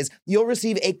 7 days, you'll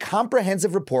receive a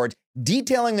comprehensive report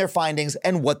detailing their findings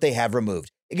and what they have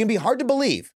removed. It can be hard to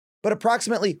believe, but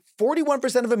approximately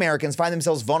 41% of Americans find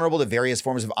themselves vulnerable to various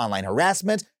forms of online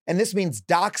harassment, and this means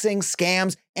doxing,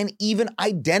 scams, and even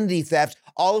identity theft,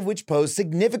 all of which pose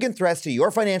significant threats to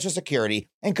your financial security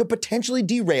and could potentially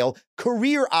derail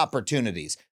career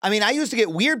opportunities. I mean, I used to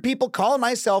get weird people calling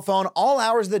my cell phone all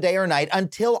hours of the day or night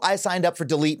until I signed up for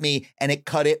Delete Me, and it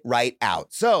cut it right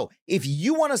out. So if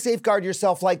you want to safeguard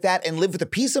yourself like that and live with the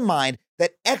peace of mind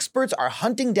that experts are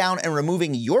hunting down and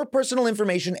removing your personal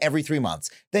information every 3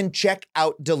 months, then check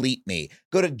out Delete Me.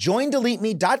 Go to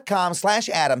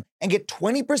joindeleteme.com/Adam and get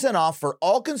 20% off for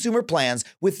all consumer plans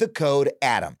with the code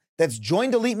Adam. That's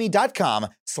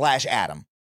joindeleteme.com/Adam.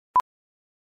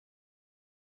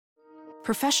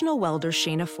 Professional welder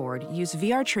Shayna Ford used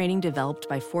VR training developed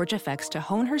by ForgeFX to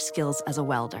hone her skills as a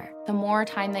welder. The more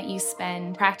time that you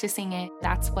spend practicing it,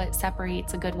 that's what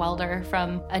separates a good welder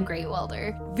from a great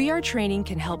welder. VR training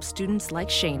can help students like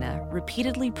Shayna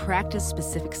repeatedly practice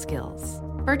specific skills.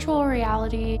 Virtual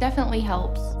reality definitely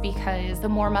helps because the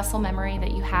more muscle memory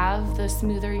that you have, the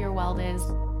smoother your weld is.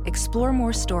 Explore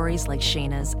more stories like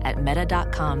Shayna's at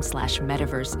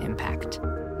meta.com/metaverseimpact.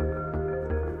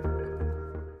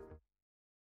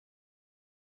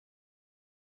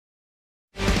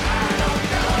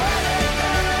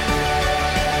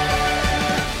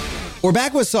 We're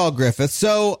back with Saul Griffith.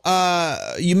 So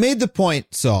you made the point,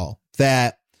 Saul,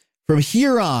 that from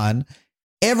here on,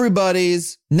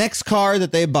 everybody's next car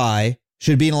that they buy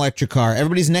should be an electric car.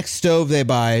 Everybody's next stove they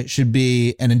buy should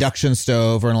be an induction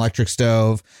stove or an electric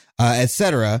stove,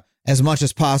 etc., as much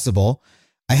as possible.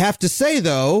 I have to say,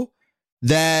 though,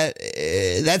 that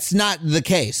that's not the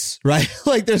case, right?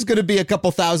 Like there's going to be a couple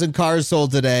thousand cars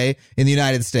sold today in the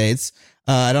United States.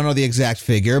 I don't know the exact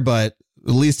figure, but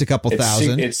at least a couple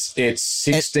thousand. It's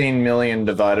 16 million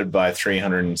divided by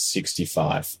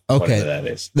 365. Okay, whatever that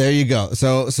is. There you go.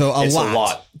 So it's a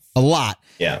lot.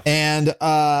 Yeah, and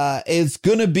it's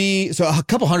gonna be so a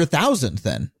couple 100,000.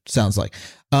 Then sounds like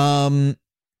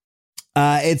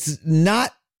it's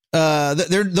not.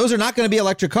 Those are not going to be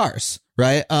electric cars,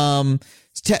 right?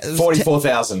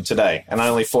 44,000 today, and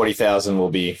only 40,000 will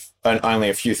be. Only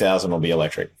a few thousand will be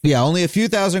electric. Yeah, only a few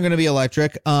thousand are going to be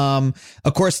electric. Of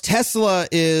course, Tesla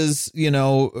is,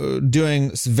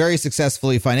 doing very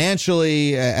successfully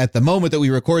financially at the moment that we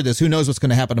record this. Who knows what's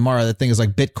going to happen tomorrow? That thing is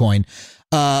like Bitcoin.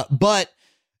 But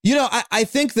I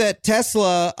think that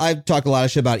Tesla, I've talked a lot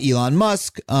of shit about Elon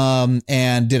Musk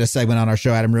and did a segment on our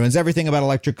show, Adam Ruins Everything, about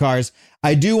electric cars.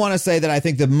 I do want to say that I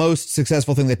think the most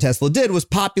successful thing that Tesla did was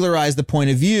popularize the point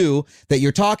of view that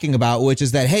you're talking about, which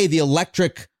is that, hey, the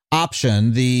electric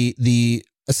option, the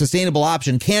sustainable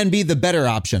option can be the better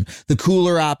option, the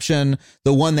cooler option,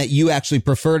 the one that you actually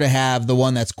prefer to have, the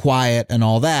one that's quiet and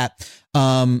all that.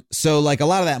 So like a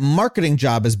lot of that marketing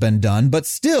job has been done, but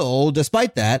still,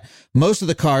 despite that, most of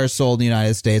the cars sold in the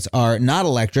United States are not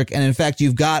electric. And in fact,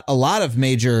 you've got a lot of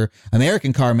major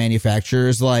American car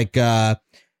manufacturers like,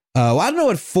 I don't know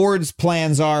what Ford's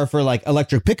plans are for like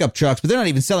electric pickup trucks, but they're not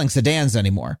even selling sedans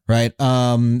anymore, right?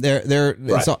 Right.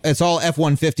 It's all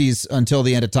F-150s until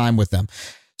the end of time with them.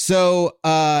 So,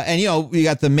 and you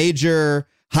got the major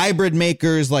hybrid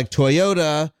makers like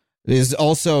Toyota is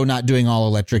also not doing all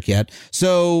electric yet.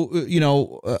 So, in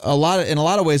a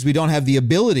lot of ways, we don't have the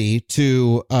ability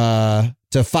to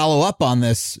follow up on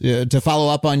this, to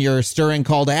follow up on your stirring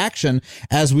call to action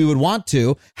as we would want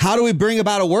to. How do we bring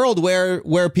about a world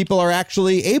where people are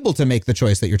actually able to make the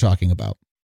choice that you're talking about?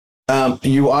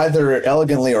 You either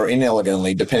elegantly or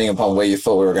inelegantly, depending upon where you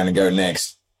thought we were going to go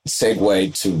next,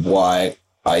 segue to why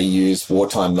I use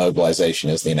wartime mobilization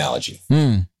as the analogy.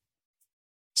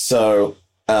 So,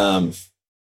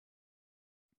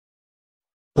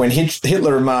 when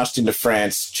Hitler marched into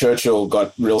France, Churchill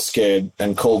got real scared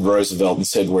and called Roosevelt and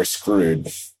said, "We're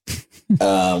screwed,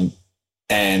 and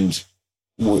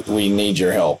we need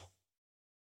your help."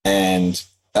 And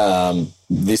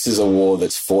this is a war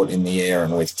that's fought in the air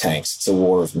and with tanks. It's a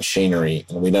war of machinery,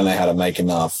 and we don't know how to make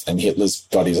enough. And Hitler's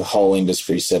got his whole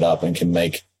industry set up and can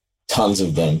make tons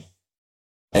of them.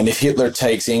 And if Hitler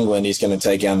takes England, he's going to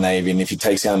take our Navy. And if he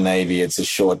takes our Navy, it's a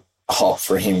short hop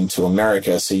for him to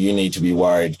America. So you need to be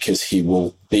worried because he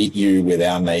will beat you with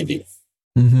our Navy.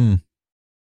 Mm-hmm.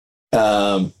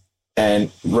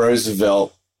 And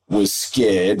Roosevelt was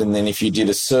scared. And then if you did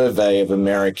a survey of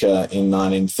America in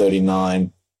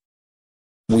 1939,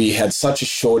 we had such a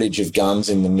shortage of guns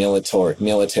in the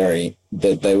military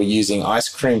that they were using ice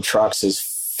cream trucks as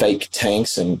fake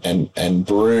tanks and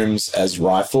brooms as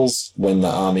rifles when the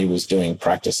army was doing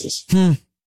practices.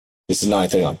 This is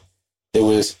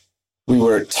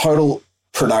 1939. Total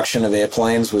production of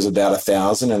airplanes was about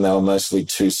 1,000, and they were mostly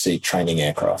 2-seat training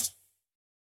aircraft.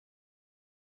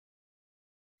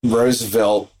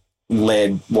 Roosevelt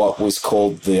led what was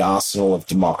called the Arsenal of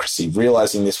Democracy.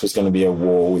 Realizing this was going to be a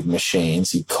war with machines,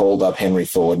 he called up Henry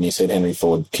Ford and he said, Henry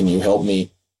Ford, can you help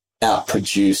me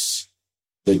outproduce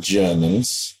the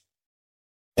Germans?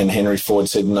 And Henry Ford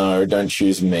said, no, don't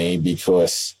choose me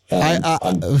because I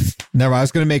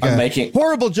was going to make a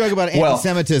horrible joke about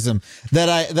anti-Semitism that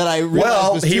I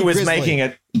realized was too grisly, making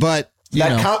it, but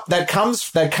that comes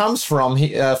from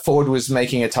Ford was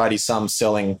making a tidy sum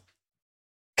selling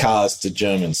cars to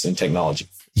Germans and technology.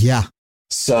 Yeah.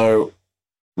 So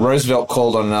Roosevelt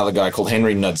called on another guy called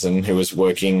Henry Knudsen, who was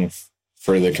working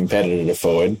for the competitor to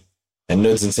Ford. And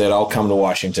Knudsen said, I'll come to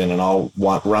Washington and I'll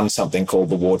run something called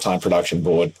the Wartime Production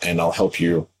Board, and I'll help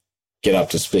you get up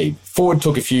to speed. Ford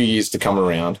took a few years to come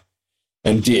around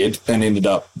and ended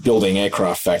up building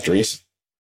aircraft factories.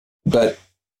 But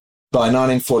by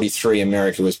 1943,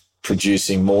 America was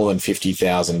producing more than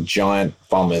 50,000 giant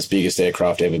bombers, biggest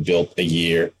aircraft ever built, a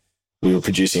year. We were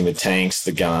producing the tanks,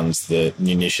 the guns, the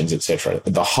munitions, etc.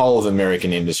 The whole of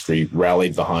American industry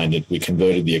rallied behind it. We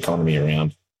converted the economy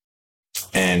around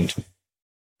and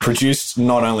produced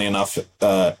not only enough,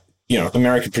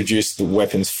 America produced the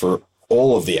weapons for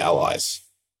all of the allies,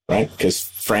 right? Because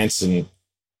France and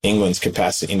England's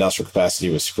industrial capacity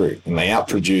was screwed, and they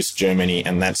outproduced Germany,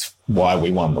 and that's why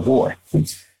we won the war.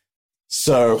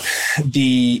 So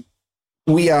we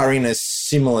are in a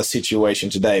similar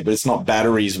situation today, but it's not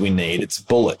batteries we need, it's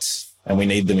bullets, and we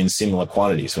need them in similar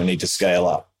quantities. We need to scale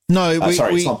up. It's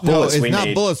not bullets.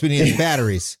 We need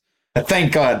batteries.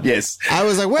 Thank God, yes. I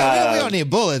was like, we don't need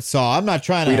bullets, so I'm not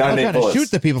trying to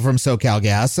shoot the people from SoCal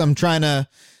Gas. I'm trying to...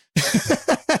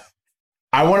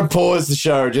 I want to pause the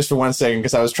show just for 1 second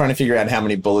because I was trying to figure out how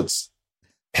many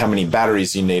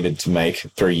batteries you needed to make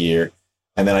per year.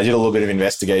 And then I did a little bit of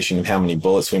investigation of how many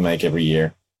bullets we make every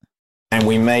year. And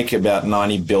we make about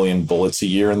 90 billion bullets a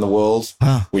year in the world,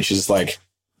 which is like,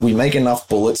 we make enough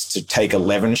bullets to take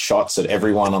 11 shots at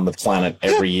everyone on the planet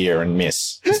every year and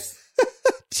miss.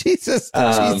 Jesus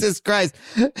Christ.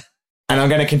 And I'm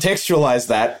going to contextualize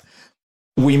that.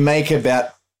 We make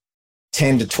about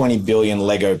 10 to 20 billion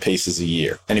Lego pieces a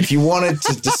year. And if you wanted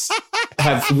to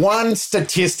have one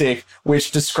statistic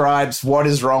which describes what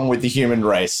is wrong with the human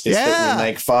race, it's that we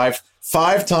make five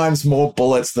times more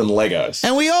bullets than Legos.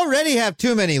 And we already have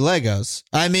too many Legos.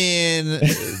 I mean,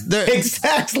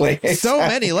 exactly. So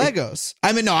many Legos.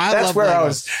 I mean, no, that's where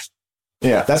Legos.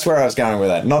 That's where I was going with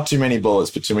that. Not too many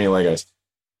bullets, but too many Legos.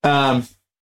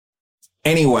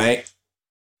 Anyway,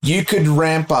 you could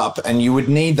ramp up, and you would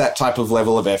need that type of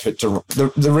level of effort to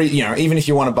even if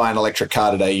you want to buy an electric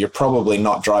car today, you're probably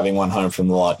not driving one home from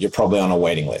the lot. You're probably on a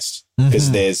waiting list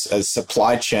because there's a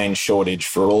supply chain shortage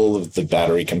for all of the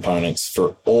battery components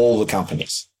for all the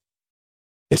companies.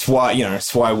 It's why they're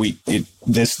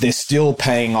still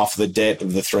paying off the debt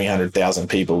of the 300,000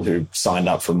 people who signed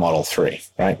up for Model 3,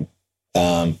 right?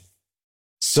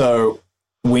 So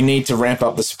we need to ramp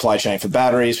up the supply chain for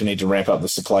batteries. We need to ramp up the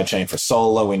supply chain for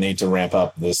solar. We need to ramp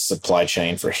up the supply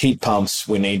chain for heat pumps.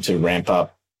 We need to ramp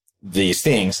up these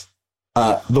things.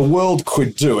 The world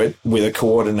could do it with a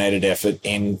coordinated effort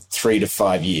in 3 to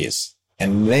 5 years.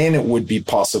 And then it would be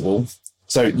possible.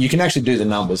 So you can actually do the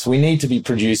numbers. We need to be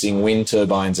producing wind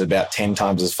turbines about 10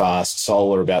 times as fast,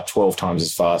 solar about 12 times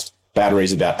as fast,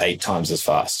 batteries about 8 times as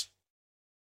fast.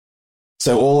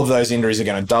 So all of those industries are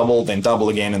going to double, then double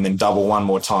again, and then double one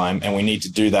more time. And we need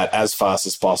to do that as fast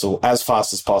as possible. As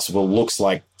fast as possible looks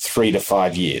like 3 to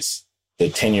 5 years,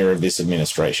 the tenure of this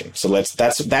administration. So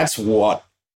that's what,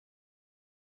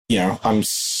 I'm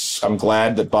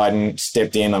glad that Biden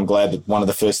stepped in. I'm glad that one of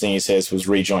the first things he says was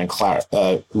rejoin Paris.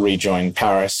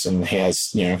 And he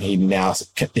has, he now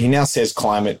says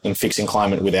climate and fixing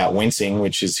climate without wincing,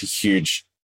 which is a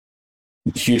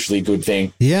hugely good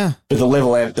thing. Yeah. But the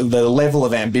level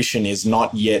of ambition is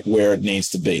not yet where it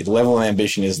needs to be. The level of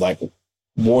ambition is like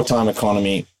wartime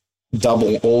economy,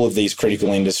 double all of these critical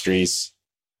industries,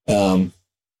 train,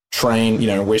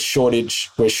 we're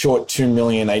short 2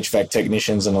 million HVAC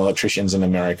technicians and electricians in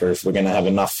America if we're going to have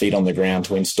enough feet on the ground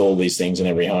to install these things in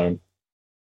every home.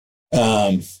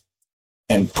 And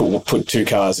put 2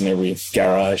 cars in every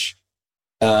garage.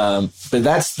 But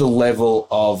that's the level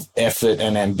of effort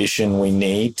and ambition we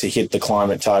need to hit the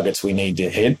climate targets we need to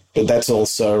hit. But that's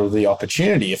also the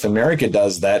opportunity. If America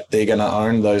does that, they're going to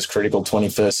own those critical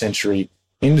 21st century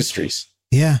industries.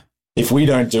 Yeah. If we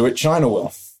don't do it, China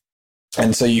will.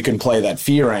 And so you can play that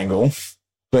fear angle.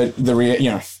 But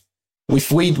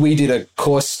if we did a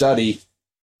course study,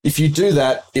 if you do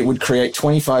that, it would create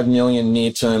 25 million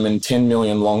near-term and 10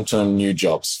 million long-term new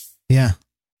jobs. Yeah.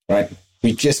 Right?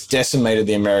 We just decimated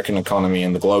the American economy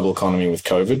and the global economy with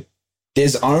COVID.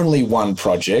 There's only one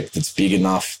project that's big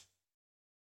enough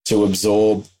to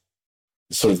absorb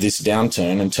sort of this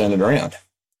downturn and turn it around.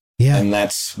 Yeah. And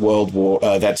that's World War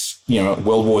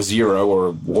Zero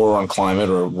or War on Climate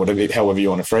or whatever, however you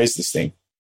want to phrase this thing.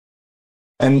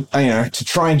 And, to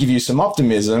try and give you some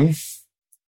optimism,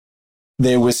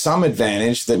 there was some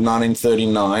advantage that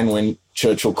 1939, when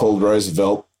Churchill called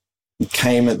Roosevelt,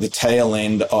 came at the tail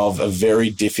end of a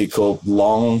very difficult,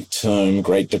 long-term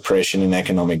Great Depression and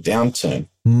economic downturn.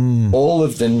 All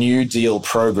of the New Deal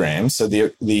programs, so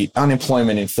the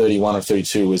unemployment in 31 or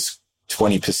 32 was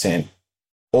 20%.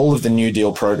 All of the New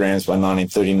Deal programs by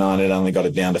 1939 had only got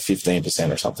it down to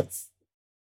 15% or something.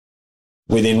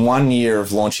 Within 1 year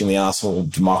of launching the arsenal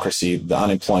of democracy, the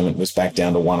unemployment was back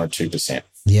down to 1 or 2%.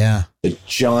 Yeah. The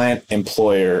giant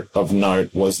employer of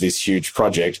note was this huge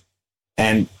project.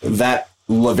 And that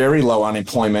very low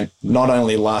unemployment not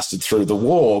only lasted through the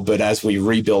war, but as we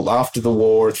rebuilt after the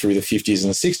war through the 50s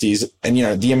and the 60s,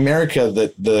 and, the America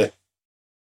that the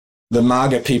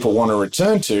MAGA people want to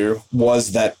return to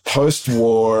was that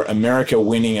post-war America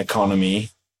winning economy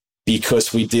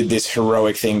because we did this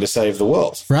heroic thing to save the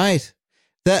world. Right.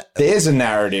 There's a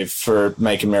narrative for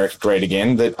Make America Great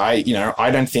Again that I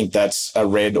don't think that's a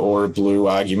red or a blue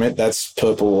argument. That's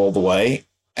purple all the way.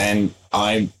 And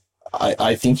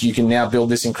I think you can now build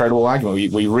this incredible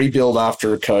argument. We rebuild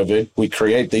after COVID. We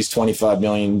create these 25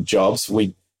 million jobs.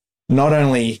 We not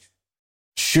only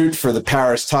shoot for the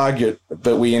Paris target,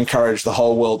 but we encourage the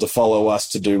whole world to follow us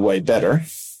to do way better.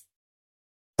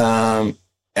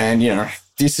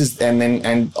 This is,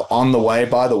 and on the way,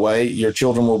 by the way, your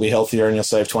children will be healthier and you'll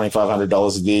save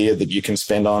 $2,500 a year that you can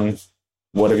spend on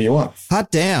whatever you want.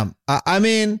 Hot damn. I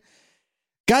mean,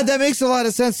 God, that makes a lot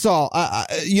of sense, Saul.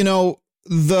 An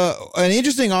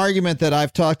interesting argument that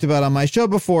I've talked about on my show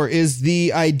before is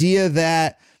the idea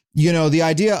that, the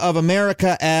idea of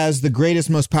America as the greatest,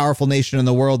 most powerful nation in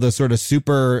the world, the sort of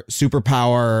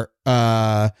superpower,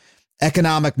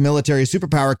 economic military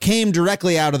superpower, came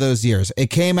directly out of those years. It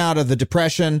came out of the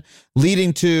Depression,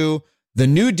 leading to the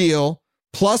New Deal,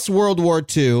 plus World War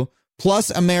II, plus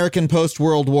American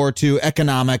post-World War II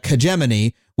economic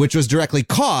hegemony, which was directly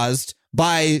caused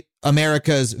by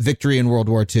America's victory in World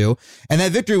War II. And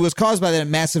that victory was caused by that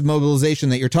massive mobilization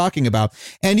that you're talking about.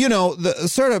 And, the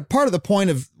sort of part of the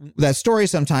point of that story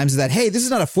sometimes is that, hey, this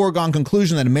is not a foregone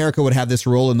conclusion that America would have this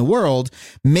role in the world.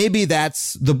 Maybe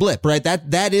that's the blip, right?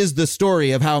 That is the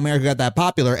story of how America got that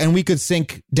popular, and we could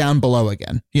sink down below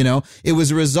again. It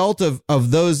was a result of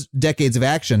those decades of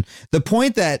action. The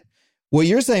point that what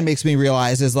you're saying makes me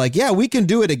realize is we can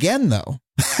do it again, though.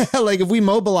 If we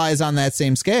mobilize on that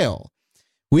same scale,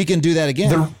 we can do that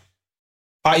again.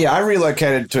 I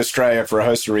relocated to Australia for a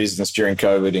host of reasons during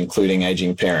COVID, including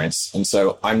aging parents. And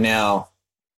so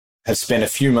have spent a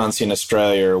few months in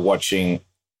Australia watching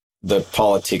the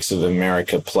politics of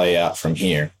America play out from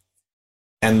here.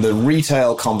 And the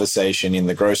retail conversation in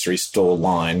the grocery store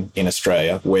line in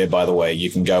Australia, where, by the way, you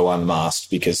can go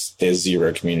unmasked because there's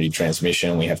zero community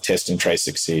transmission. We have test and trace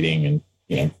succeeding and,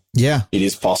 it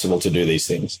is possible to do these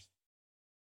things.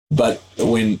 But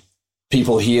when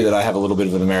people hear that I have a little bit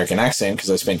of an American accent because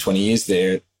I spent 20 years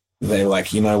there, they're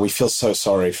like, we feel so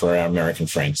sorry for our American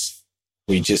friends.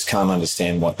 We just can't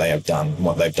understand what they have done,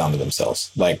 what they've done to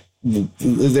themselves.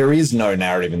 There is no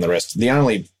narrative in the rest.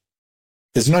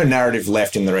 There's no narrative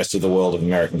left in the rest of the world of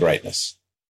American greatness.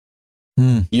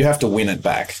 You have to win it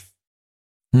back.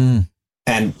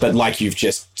 But like you've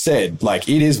just said, it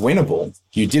is winnable.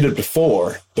 You did it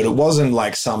before, but it wasn't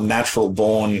like some natural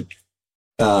born,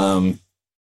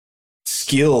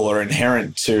 skill or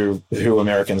inherent to who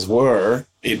Americans were.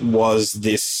 It was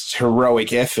this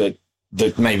heroic effort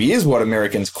that maybe is what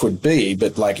Americans could be,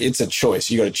 but it's a choice.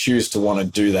 You got to choose to want to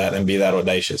do that and be that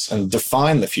audacious and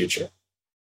define the future.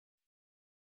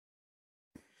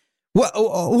 Well,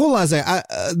 hold on a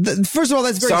second. First of all,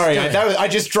 that's very sorry. I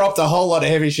just dropped a whole lot of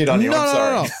heavy shit on you. I'm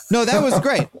sorry. No, that was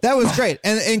great. That was great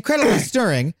and incredibly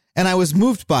stirring, and I was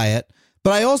moved by it.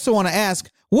 But I also want to ask,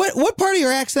 what part of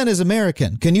your accent is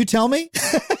American? Can you tell me?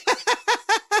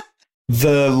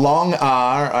 The long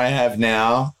R I have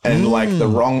now, and the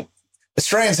wrong.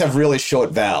 Australians have really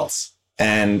short vowels,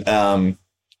 and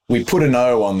we put an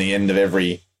O on the end of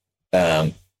every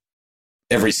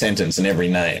sentence and every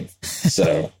name.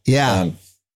 So yeah,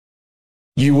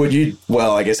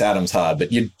 well, I guess Adam's hard,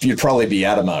 but you'd probably be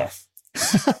Adamo,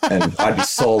 and I'd be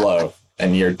Solo,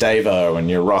 and you're Davo and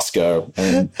you're Roscoe.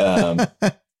 And,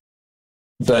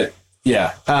 but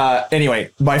yeah, anyway,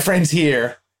 my friends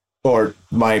here, or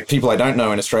my people I don't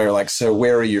know in Australia, are like, so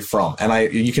where are you from?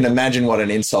 And you can imagine what an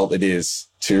insult it is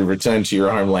to return to your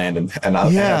homeland and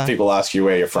have people ask you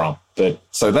where you're from. But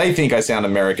so they think I sound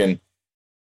American.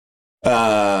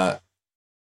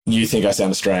 You think I sound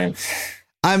Australian.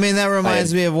 I mean, that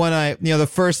reminds me of when the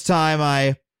first time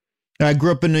I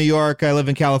grew up in New York. I live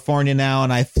in California now,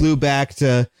 and I flew back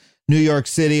to New York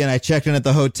City, and I checked in at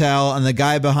the hotel, and the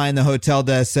guy behind the hotel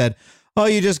desk said, "Oh,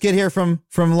 you just get here from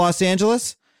Los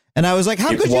Angeles?" And I was like,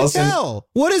 how could you tell?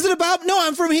 What is it about? No,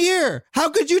 I'm from here. How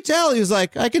could you tell? He was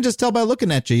like, I can just tell by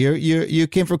looking at you. You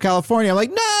came from California. I'm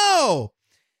like, no.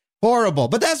 Horrible.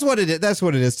 But that's what it is. That's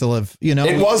what it is to live, you know?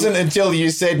 It wasn't until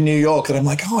you said New York that I'm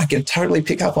like, I can totally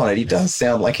pick up on it. He does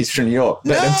sound like he's from New York.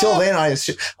 But until then,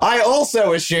 I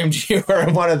also assumed you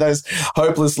were one of those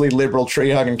hopelessly liberal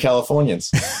tree-hugging Californians.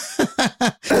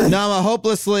 No, I'm a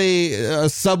hopelessly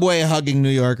subway-hugging New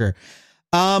Yorker.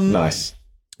 Nice.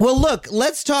 Well, look,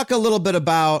 let's talk a little bit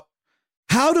about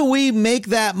how do we make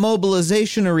that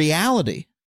mobilization a reality?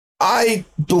 I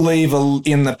believe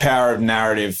in the power of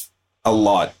narrative a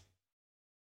lot.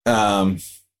 And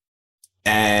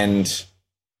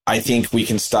I think we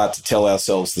can start to tell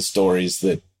ourselves the stories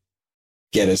that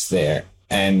get us there.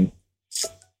 And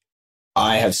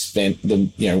I have spent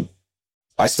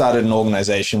I started an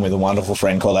organization with a wonderful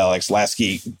friend called Alex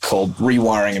Lasky called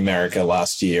Rewiring America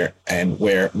last year, and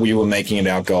where we were making it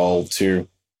our goal to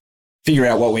figure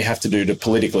out what we have to do to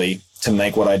politically to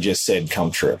make what I just said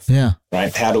come true. Yeah.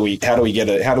 Right. How do we get an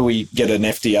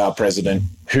FDR president?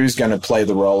 Who's going to play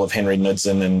the role of Henry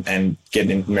Knudsen and get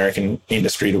American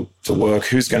industry to work?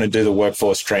 Who's going to do the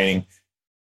workforce training,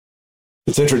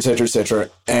 et cetera, et cetera, et cetera.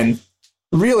 And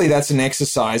really, that's an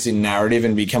exercise in narrative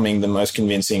and becoming the most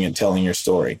convincing at telling your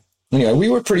story. Anyway, we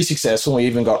were pretty successful. We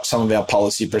even got some of our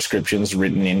policy prescriptions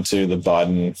written into the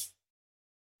Biden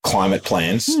climate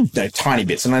plans, tiny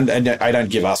bits. And I don't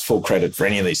give us full credit for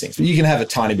any of these things, but you can have a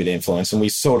tiny bit of influence. And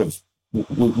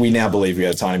we now believe we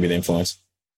have a tiny bit of influence.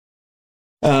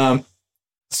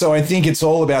 So I think it's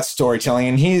all about storytelling.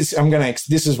 And this is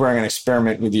where I'm going to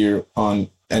experiment with you on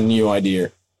a new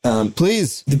idea.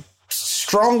 Please. The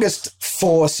strongest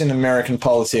force in American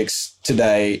politics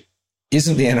today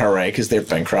isn't the NRA because they're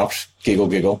bankrupt, giggle,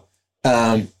 giggle.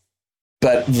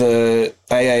 But the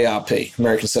AARP,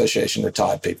 American Association of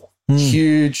Retired People,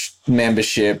 huge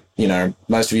membership.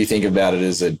 Most of you think about it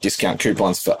as a discount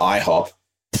coupons for IHOP.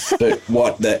 But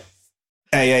what the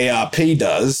AARP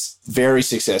does very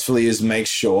successfully is make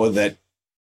sure that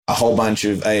a whole bunch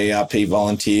of AARP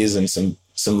volunteers and some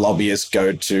lobbyists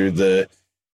go to the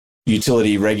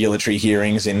utility regulatory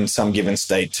hearings in some given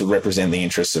state to represent the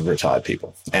interests of retired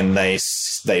people. And they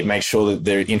make sure that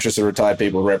the interests of retired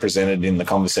people are represented in the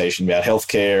conversation about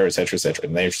healthcare, et cetera, et cetera.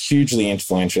 And they're hugely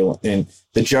influential. And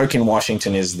the joke in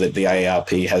Washington is that the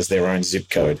AARP has their own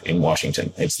zip code in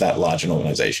Washington. It's that large an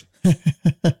organization.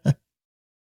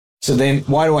 So then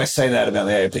why do I say that about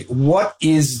the AARP?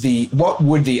 What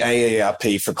would the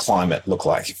AARP for climate look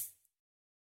like?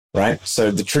 Right.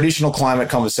 So the traditional climate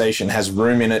conversation has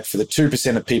room in it for the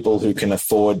 2% of people who can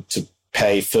afford to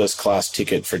pay first class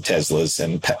ticket for Teslas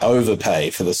and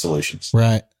overpay for the solutions.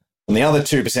 Right. And the other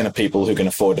 2% of people who can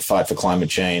afford to fight for climate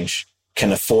change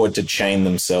can afford to chain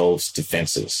themselves to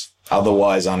fences,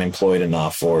 otherwise unemployed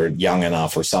enough or young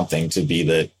enough or something to be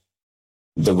the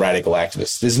radical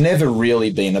activists. There's never really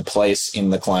been a place in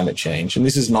the climate change. And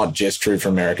this is not just true for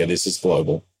America. This is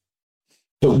global.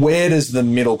 But where does the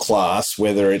middle class,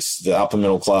 whether it's the upper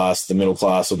middle class, the middle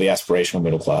class, or the aspirational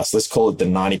middle class, let's call it the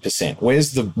 90%.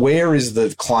 Where is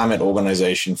the climate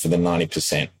organization for the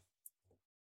 90%?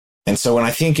 And so when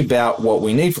I think about what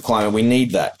we need for climate, we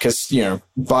need that because,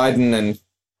 Biden and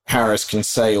Harris can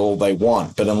say all they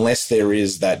want, but unless there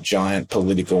is that giant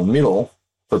political middle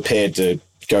prepared to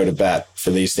go to bat for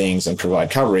these things and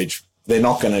provide coverage, they're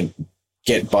not going to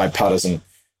get bipartisan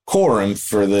quorum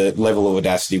for the level of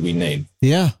audacity we need.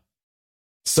 Yeah.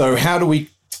 So how do we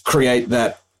create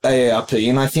that AARP?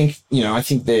 And I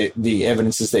think the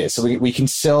evidence is there. So we can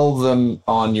sell them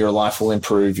on your life will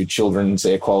improve, your children's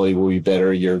air quality will be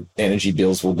better, your energy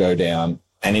bills will go down.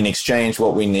 And in exchange,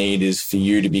 what we need is for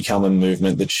you to become a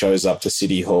movement that shows up to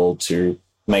City Hall to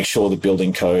make sure the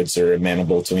building codes are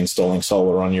amenable to installing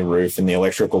solar on your roof and the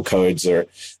electrical codes are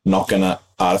not going to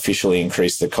artificially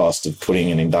increase the cost of putting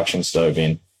an induction stove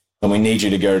in. And we need you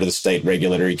to go to the State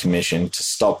Regulatory Commission to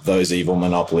stop those evil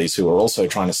monopolies who are also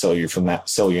trying to sell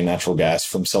you natural gas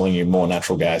from selling you more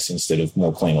natural gas instead of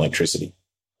more clean electricity,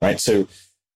 right? So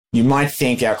you might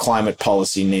think our climate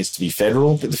policy needs to be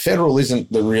federal, but the federal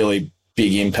isn't the really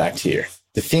big impact here.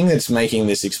 The thing that's making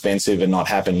this expensive and not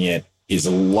happen yet is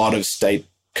a lot of state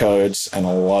codes and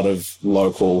a lot of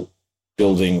local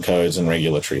building codes and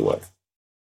regulatory work.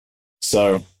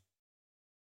 So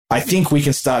I think we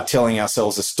can start telling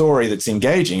ourselves a story that's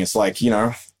engaging. It's like,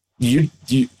 you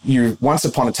once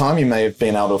upon a time, you may have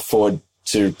been able to afford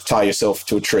to tie yourself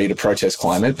to a tree to protest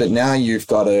climate, but now you've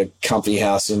got a comfy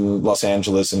house in Los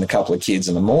Angeles and a couple of kids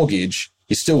and a mortgage.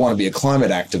 You still want to be a climate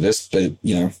activist, but,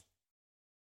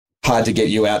 hard to get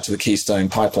you out to the Keystone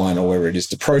Pipeline or wherever it is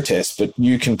to protest, but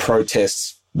you can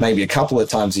protest maybe a couple of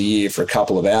times a year for a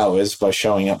couple of hours by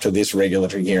showing up to this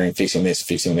regulatory hearing, fixing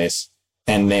this,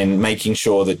 and then making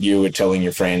sure that you are telling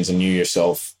your friends and you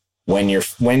yourself when your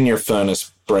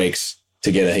furnace breaks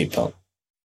to get a heat pump.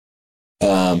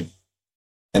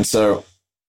 And so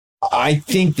I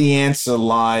think the answer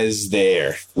lies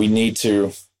there. We need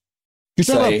to You're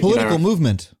talking about political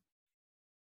movement.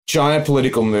 Giant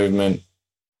political movement,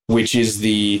 which is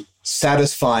the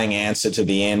satisfying answer to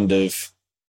the end of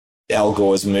Al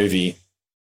Gore's movie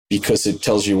because it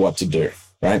tells you what to do,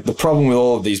 right? The problem with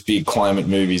all of these big climate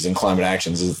movies and climate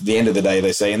actions is at the end of the day,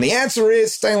 they say, and the answer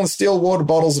is stainless steel water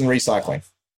bottles and recycling.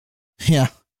 Yeah.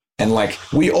 And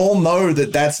we all know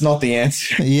that that's not the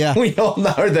answer. Yeah. We all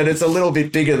know that it's a little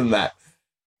bit bigger than that.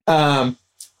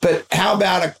 But how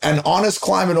about an honest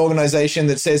climate organization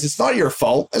that says it's not your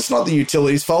fault, it's not the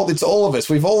utilities' fault, it's all of us.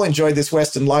 We've all enjoyed this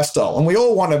Western lifestyle and we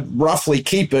all want to roughly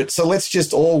keep it, so let's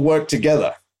just all work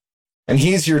together. And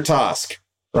here's your task,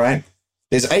 right?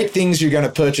 There's 8 things you're going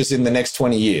to purchase in the next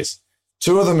 20 years.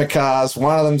 2 of them are cars,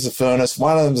 1 of them's a furnace,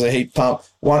 1 of them's a heat pump,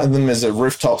 1 of them is a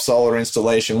rooftop solar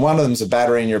installation, 1 of them's a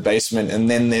battery in your basement, and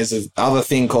then there's another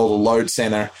thing called a load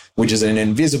center, which is an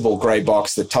invisible gray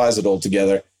box that ties it all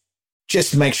together.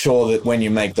 Just make sure that when you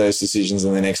make those decisions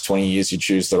in the next 20 years, you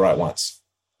choose the right ones.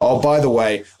 Oh, by the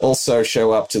way, also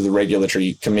show up to the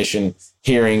regulatory commission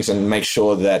hearings and make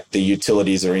sure that the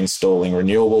utilities are installing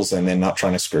renewables and they're not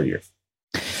trying to screw you.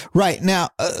 Right. Now,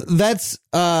 that's...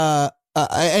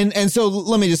 And so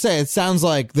let me just say, it sounds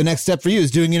like the next step for you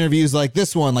is doing interviews like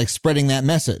this one, like spreading that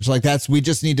message. Like we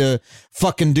just need to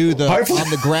fucking do the on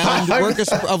the ground work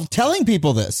of telling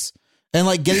people this and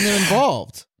like getting them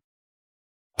involved.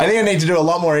 I think I need to do a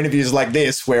lot more interviews like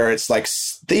this, where it's like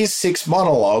these 6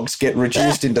 monologues get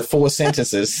reduced into 4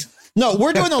 sentences. No,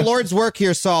 we're doing the Lord's work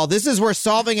here, Saul. We're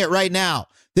solving it right now.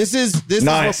 This is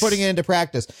we're putting it into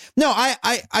practice. No,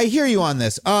 I hear you on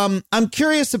this. I'm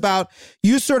curious about,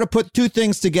 you sort of put 2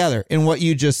 things together in what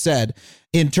you just said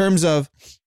in terms of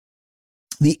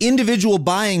the individual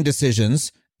buying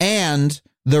decisions and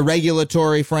the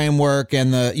regulatory framework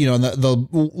and the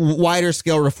wider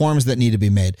scale reforms that need to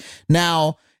be made.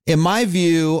 Now, in my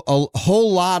view, a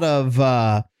whole lot of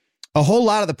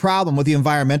the problem with the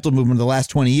environmental movement of the last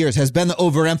 20 years has been the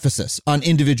overemphasis on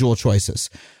individual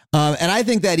choices. And I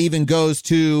think that even goes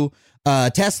to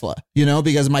Tesla,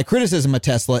 because my criticism of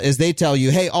Tesla is they tell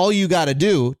you, hey, all you got to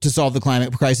do to solve the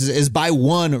climate crisis is buy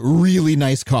one really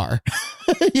nice car.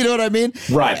 You know what I mean?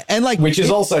 Right. And which is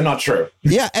also not true.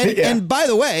 Yeah. And by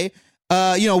the way,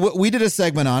 we did a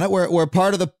segment on it where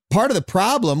part of the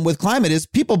problem with climate is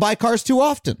people buy cars too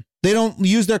often. They don't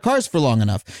use their cars for long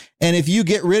enough. And if you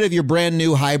get rid of your brand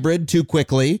new hybrid too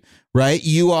quickly, right,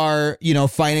 you are,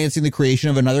 financing the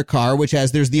creation of another car,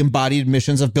 there's the embodied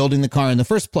emissions of building the car in the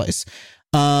first place.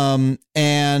 My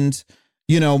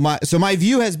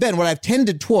view has been, what I've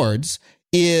tended towards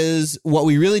is what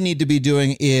we really need to be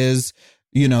doing is,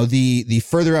 the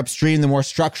further upstream, the more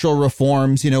structural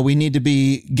reforms. We need to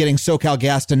be getting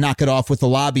SoCalGas to knock it off with the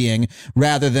lobbying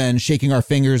rather than shaking our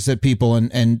fingers at people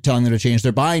and telling them to change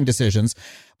their buying decisions.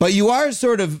 But you are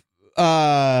sort of,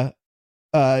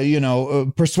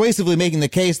 persuasively making the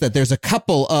case that there's a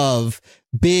couple of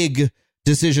big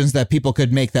decisions that people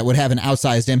could make that would have an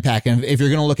outsized impact. And if you're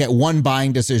going to look at one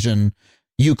buying decision,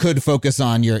 you could focus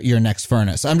on your next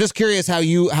furnace. I'm just curious how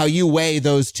you weigh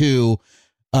those 2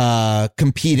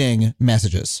 competing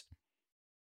messages.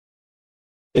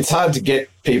 It's hard to get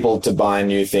people to buy a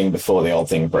new thing before the old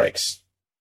thing breaks.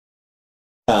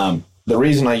 The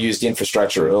reason I used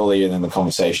infrastructure earlier in the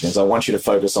conversation is I want you to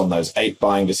focus on those 8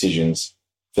 buying decisions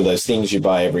for those things you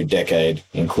buy every decade,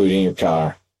 including your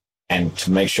car, and to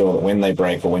make sure that when they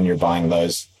break or when you're buying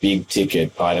those big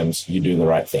ticket items, you do the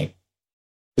right thing.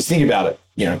 Just think about it.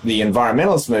 The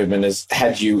environmentalist movement has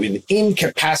had you with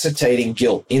incapacitating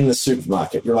guilt in the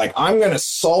supermarket. You're like, I'm going to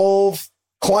solve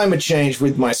climate change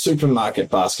with my supermarket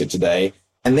basket today.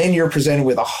 And then you're presented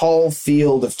with a whole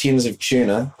field of tins of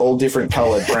tuna, all different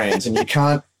colored brands, and you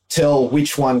can't tell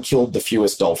which one killed the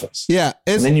fewest dolphins. Yeah.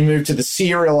 And then you move to the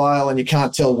cereal aisle and you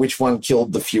can't tell which one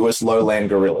killed the fewest lowland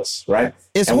gorillas, right?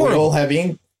 It's and horrible. we all have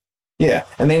yeah.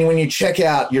 And then when you check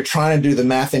out, you're trying to do the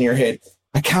math in your head.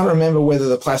 I can't remember whether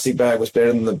the plastic bag was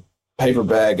better than the paper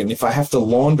bag. And if I have to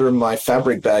launder my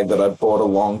fabric bag that I brought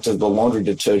along, to the laundry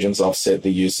detergents offset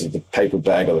the use of the paper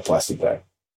bag or the plastic bag.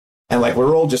 And like,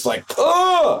 we're all just like,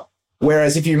 oh!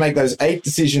 Whereas if you make those 8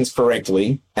 decisions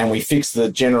correctly and we fix the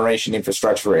generation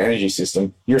infrastructure or energy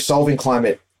system, you're solving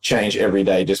climate change every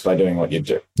day just by doing what you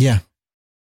do. Yeah.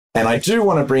 And I do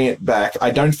want to bring it back. I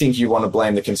don't think you want to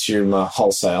blame the consumer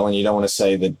wholesale, and you don't want to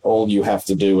say that all you have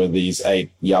to do are these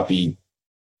 8 yuppie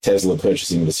Tesla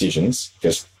purchasing decisions,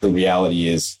 because the reality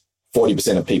is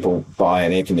 40% of people buy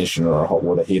an air conditioner or a hot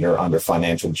water heater under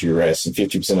financial duress, and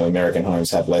 50% of American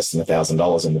homes have less than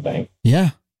 $1,000 in the bank.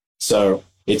 Yeah. So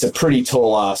it's a pretty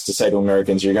tall ask to say to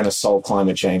Americans, you're going to solve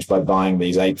climate change by buying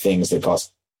these 8 things that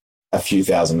cost a few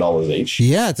 $1,000s each.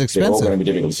 Yeah, it's expensive. They're all going to be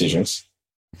difficult decisions.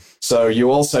 So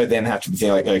you also then have to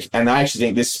think like, and I actually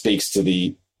think this speaks to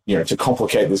the, to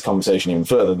complicate this conversation even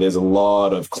further, there's a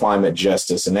lot of climate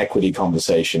justice and equity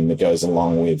conversation that goes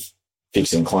along with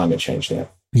fixing climate change now.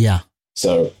 Yeah.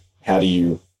 So how do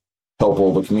you help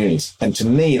all the communities? And to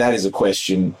me, that is a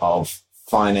question of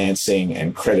financing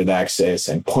and credit access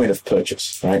and point of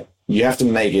purchase, right? You have to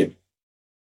make it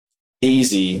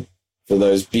easy for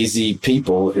those busy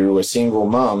people who are single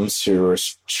moms who are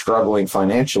struggling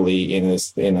financially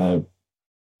in a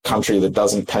country that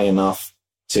doesn't pay enough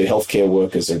to healthcare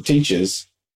workers or teachers,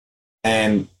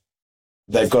 and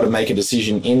they've got to make a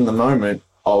decision in the moment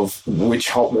of which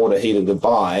hot water heater to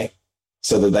buy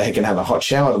so that they can have a hot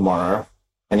shower tomorrow.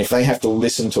 And if they have to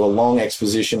listen to a long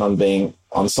exposition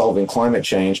on solving climate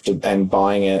change and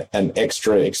buying an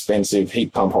extra expensive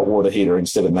heat pump hot water heater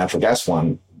instead of natural gas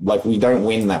one, like, we don't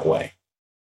win that way.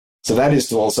 So that is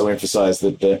to also emphasize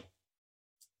that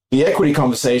the equity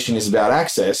conversation is about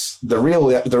access. The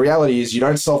reality is you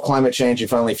don't solve climate change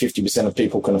if only 50% of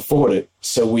people can afford it.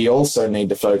 So we also need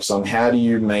to focus on how do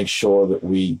you make sure that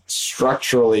we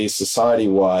structurally,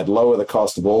 society-wide, lower the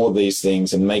cost of all of these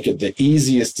things and make it the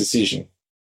easiest decision.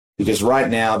 Because right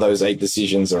now, those 8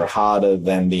 decisions are harder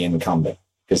than the incumbent.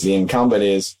 Because the incumbent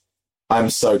is, I'm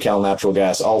SoCal Natural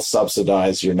Gas. I'll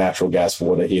subsidize your natural gas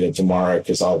water heater tomorrow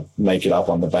because I'll make it up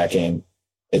on the back end,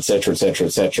 et cetera, et cetera,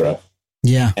 et cetera.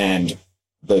 Yeah. And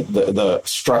the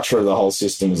structure of the whole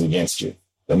system is against you.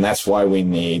 And that's why we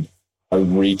need a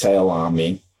retail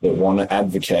army that want to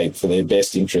advocate for their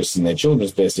best interests and their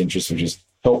children's best interests, which is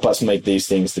help us make these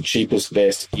things the cheapest,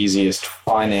 best, easiest,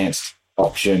 financed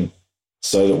option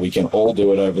so that we can all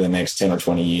do it over the next 10 or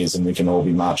 20 years and we can all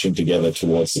be marching together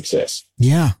towards success.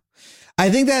 Yeah. I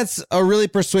think that's a really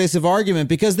persuasive argument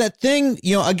because that thing,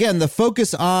 again, the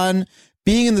focus on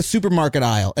being in the supermarket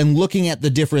aisle and looking at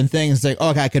the different things like,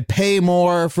 okay, I could pay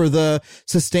more for the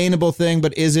sustainable thing,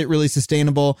 but is it really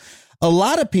sustainable? A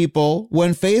lot of people,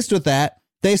 when faced with that,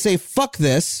 they say, fuck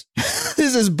this.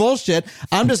 This is bullshit.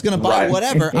 I'm just going to buy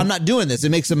whatever. I'm not doing this. It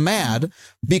makes them mad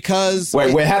because...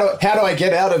 Wait, how do I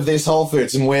get out of this Whole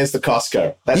Foods and where's the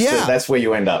Costco? That's where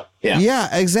you end up. Yeah.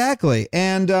 Yeah, exactly.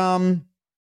 And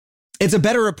it's a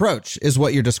better approach is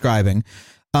what you're describing.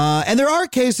 And there are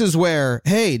cases where,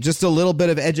 hey, just a little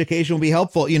bit of education will be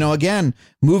helpful. Again,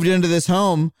 moved into this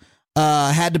home,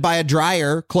 had to buy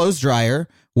a clothes dryer,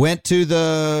 went to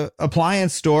the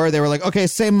appliance store. They were like, okay,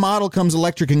 same model comes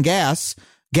electric and gas.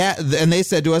 And they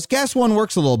said to us, gas one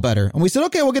works a little better. And we said,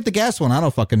 okay, we'll get the gas one. I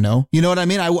don't fucking know. You know what I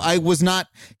mean? I was not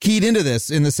keyed into this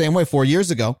in the same way 4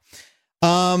 years ago.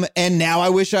 And now I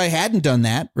wish I hadn't done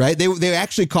that, right? They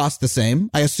actually cost the same.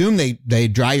 I assume they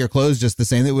dry your clothes just the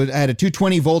same. I had a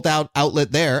 220 volt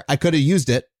outlet there. I could have used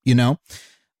it,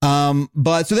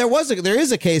 but so there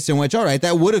is a case in which, all right,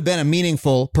 that would have been a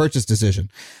meaningful purchase decision.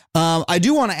 I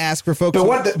do want to ask for folks. But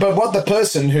what the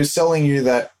person who's selling you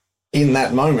that in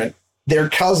that moment, their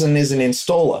cousin is an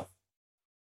installer.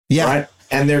 Yeah. Right.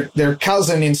 And their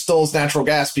cousin installs natural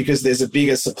gas because there's a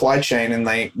bigger supply chain and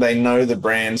they know the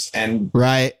brands and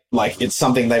right. Like it's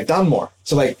something they've done more.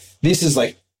 So like, this is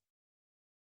like,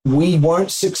 we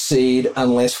won't succeed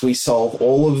unless we solve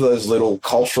all of those little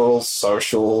cultural,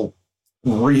 social,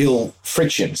 real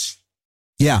frictions.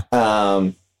 Yeah.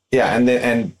 Yeah. And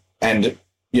then, and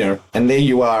there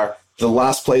you are. The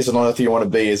last place on earth you want to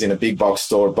be is in a big box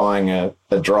store buying a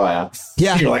dryer.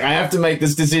 Yeah. You're like, I have to make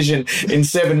this decision in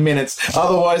 7 minutes.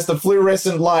 Otherwise, the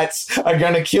fluorescent lights are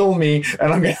going to kill me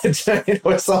and I'm going to turn into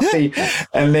a zombie.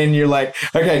 And then you're like,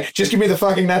 okay, just give me the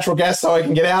fucking natural gas so I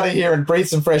can get out of here and breathe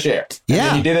some fresh air. And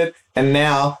then you did it. And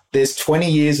now there's 20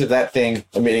 years of that thing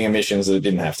emitting emissions that it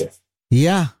didn't have to.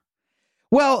 Yeah.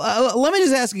 Well, let me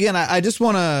just ask again. I just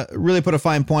want to really put a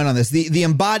fine point on this. The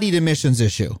embodied emissions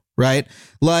issue, right?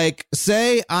 Like,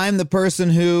 say I'm the person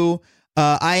who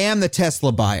I am the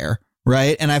Tesla buyer,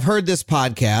 right? And I've heard this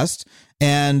podcast,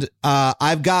 and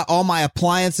I've got all my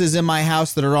appliances in my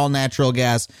house that are all natural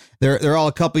gas. They're all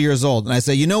a couple years old. And I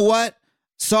say, you know what?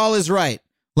 Saul is right.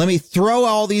 Let me throw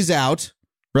all these out.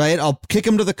 Right. I'll kick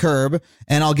them to the curb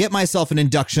and I'll get myself an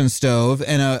induction stove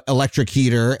and an electric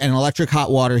heater and an electric hot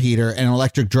water heater and an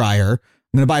electric dryer.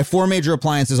 I'm going to buy 4 major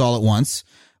appliances all at once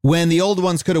when the old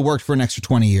ones could have worked for an extra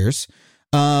 20 years.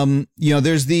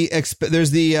 There's the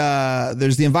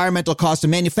environmental cost of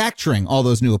manufacturing all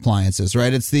those new appliances.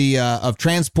 Right. It's the of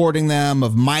transporting them,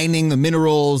 of mining the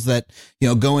minerals that,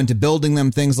 go into building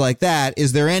them, things like that.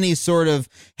 Is there any sort of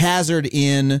hazard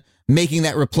in making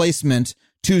that replacement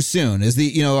too soon?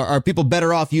 Are people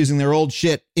better off using their old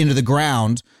shit into the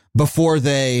ground before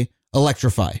they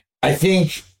electrify? I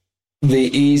think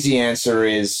the easy answer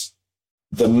is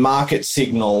the market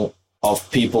signal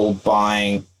of people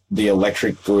buying the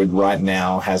electric good right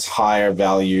now has higher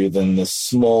value than the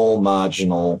small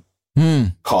marginal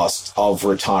cost of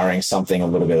retiring something a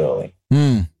little bit early.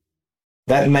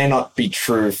 That may not be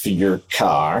true for your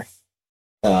car.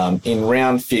 In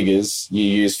round figures, you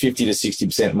use 50 to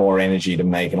 60% more energy to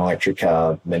make an electric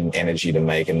car than energy to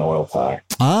make an oil car.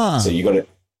 So you got to,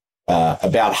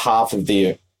 about half of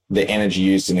the energy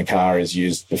used in a car is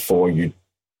used before you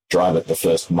drive it the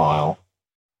first mile.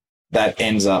 That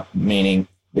ends up meaning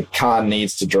the car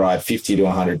needs to drive 50 to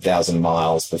 100,000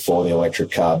 miles before the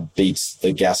electric car beats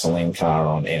the gasoline car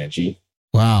on energy.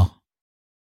 Wow.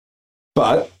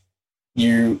 But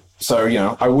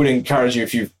I would encourage you,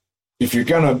 if you're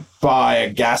going to buy a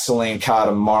gasoline car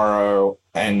tomorrow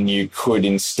and you could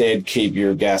instead keep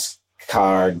your gas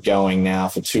car going now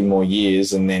for 2 more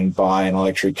years and then buy an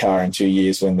electric car in 2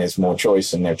 years when there's more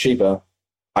choice and they're cheaper,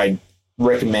 I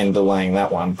recommend delaying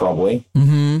that one probably.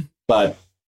 But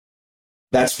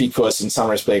that's because in some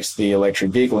respects, the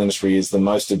electric vehicle industry is the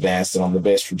most advanced and on the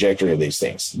best trajectory of these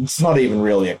things. It's not even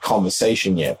really a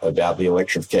conversation yet about the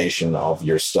electrification of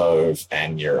your stove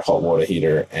and your hot water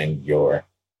heater and your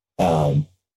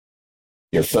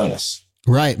furnace.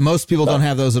 Right. Most people don't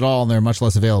have those at all, and they're much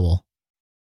less available.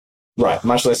 Right.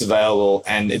 Much less available,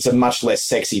 and it's a much less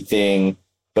sexy thing,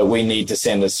 but we need to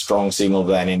send a strong signal to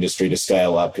that industry to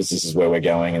scale up because this is where we're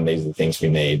going and these are the things we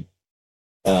need.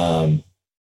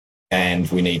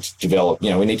 And we need to develop,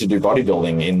 we need to do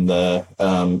bodybuilding in the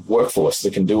workforce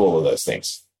that can do all of those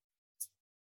things.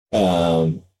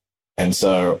 And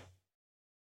so,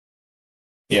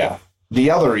 yeah. The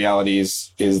other reality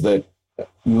is that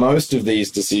most of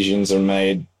these decisions are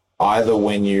made either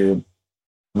when you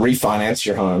refinance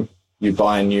your home, you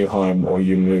buy a new home, or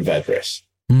you move address.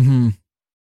 And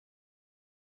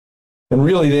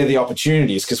really, they're the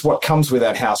opportunities, because what comes with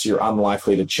that house, you're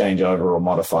unlikely to change over or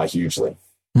modify hugely.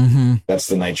 That's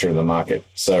the nature of the market.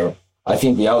 So I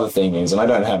think the other thing is, and I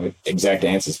don't have exact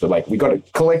answers, but we got to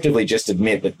collectively just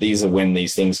admit that these are when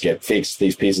these things get fixed,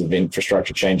 these pieces of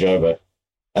infrastructure change over.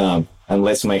 And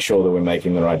let's make sure that we're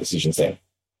making the right decisions then.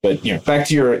 But, back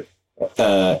to your,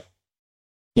 the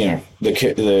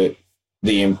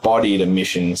embodied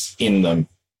emissions in them.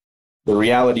 The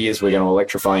reality is we're going to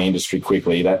electrify industry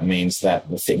quickly. That means that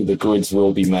the goods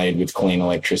will be made with clean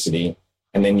electricity.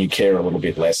 And then you care a little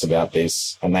bit less about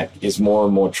this. And that is more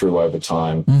and more true over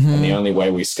time. And the only way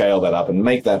we scale that up and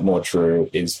make that more true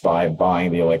is by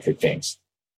buying the electric things.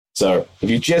 So if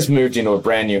you just moved into a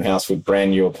brand new house with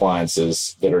brand new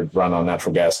appliances that are run on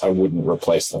natural gas, I wouldn't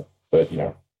replace them. But,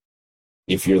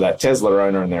 if you're that Tesla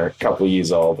owner and they're a couple of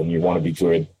years old and you want to be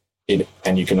good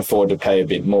and you can afford to pay a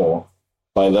bit more,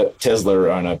 by the Tesla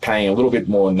owner paying a little bit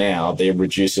more now, they're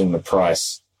reducing the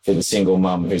price for the single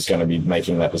mum who's going to be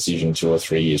making that decision 2 or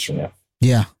 3 years from now.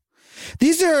 Yeah.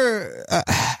 These are,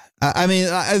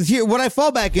 here, what I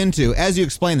fall back into as you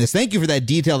explain this, thank you for that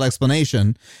detailed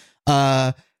explanation.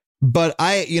 But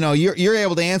you're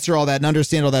able to answer all that and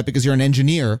understand all that because you're an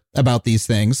engineer about these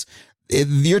things.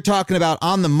 You're talking about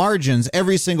on the margins,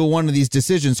 every single one of these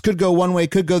decisions could go one way,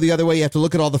 could go the other way. You have to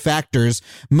look at all the factors.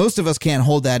 Most of us can't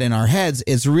hold that in our heads.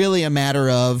 It's really a matter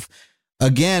of,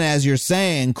 again, as you're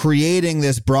saying, creating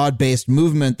this broad-based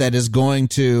movement that is going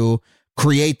to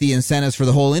create the incentives for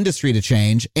the whole industry to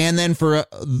change. And then for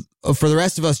the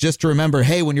rest of us, just to remember,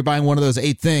 hey, when you're buying one of those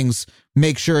 8 things,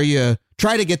 make sure you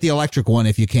try to get the electric one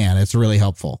if you can. It's really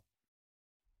helpful.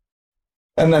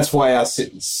 And that's why our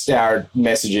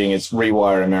messaging is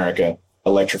rewire America,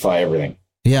 electrify everything.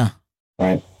 Yeah.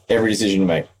 Right? Every decision you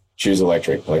make, choose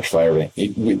electric, electrify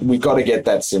everything. We've got to get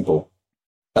that simple.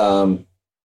 And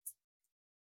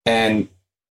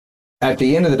at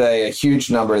the end of the day, a huge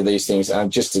number of these things,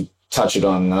 and just to touch it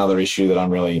on another issue that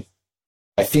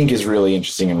I think is really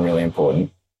interesting and really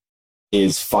important,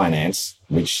 is finance,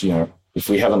 which, if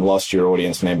we haven't lost your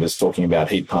audience members talking about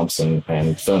heat pumps and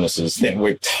furnaces, then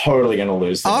we're totally going to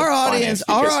lose them. Our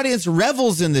audience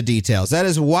revels in the details. That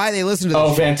is why they listen to this.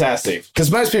 Oh, fantastic. Because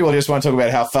most people just want to talk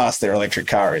about how fast their electric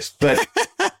car is. But,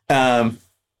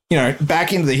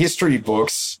 back into the history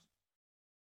books,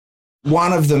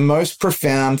 one of the most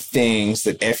profound things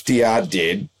that FDR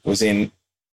did was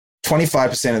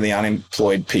 25% of the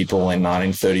unemployed people in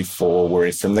 1934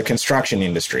 were from the construction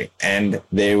industry. And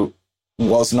there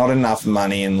was not enough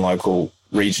money in local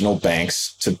regional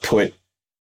banks to put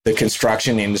the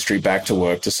construction industry back to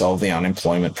work to solve the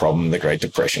unemployment problem of the Great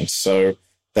Depression. So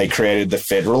they created the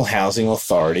Federal Housing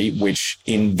Authority, which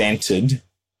invented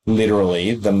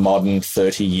literally the modern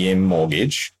 30-year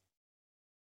mortgage.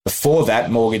 Before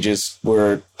that, mortgages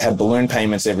had balloon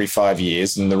payments every 5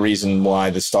 years. And the reason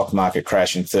why the stock market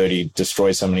crash in 30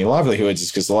 destroyed so many livelihoods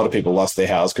is because a lot of people lost their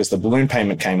house because the balloon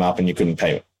payment came up and you couldn't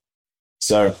pay it.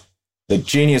 So the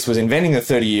genius was inventing the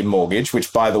 30-year mortgage,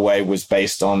 which, by the way, was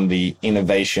based on the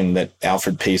innovation that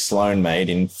Alfred P. Sloan made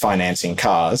in financing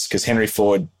cars, because Henry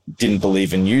Ford didn't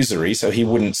believe in usury, so he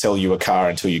wouldn't sell you a car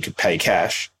until you could pay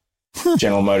cash.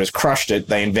 General Motors crushed it.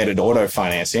 They invented auto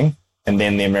financing, and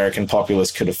then the American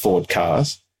populace could afford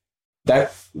cars.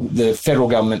 The federal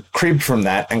government cribbed from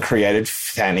that and created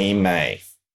Fannie Mae.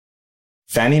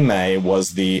 Fannie Mae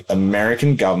was the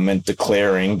American government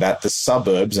declaring that the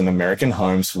suburbs and American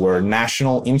homes were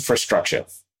national infrastructure.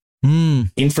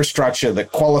 Infrastructure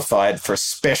that qualified for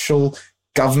special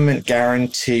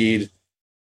government-guaranteed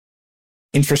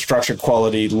infrastructure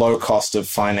quality, low cost of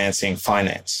financing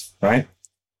finance, right?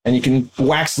 And you can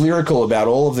wax lyrical about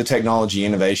all of the technology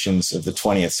innovations of the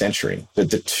 20th century,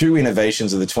 but the two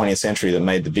innovations of the 20th century that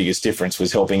made the biggest difference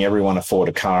was helping everyone afford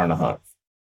a car and a home.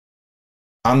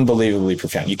 Unbelievably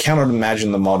profound. You cannot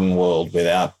imagine the modern world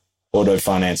without auto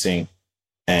financing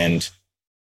and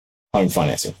home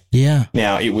financing. Yeah.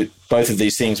 Now, both of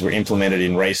these things were implemented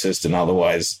in racist and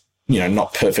otherwise,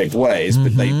 not perfect ways,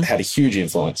 but they had a huge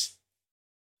influence.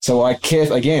 So I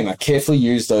carefully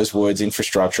use those words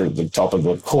infrastructure at the top of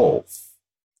the call,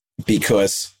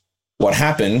 because what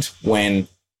happened when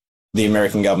the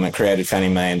American government created Fannie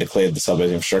Mae and declared the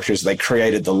suburbs infrastructure is they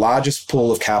created the largest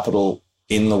pool of capital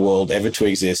in the world ever to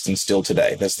exist and still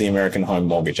today. That's the American home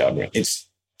mortgage argument. It's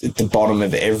at the bottom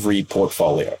of every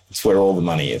portfolio. It's where all the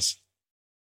money is.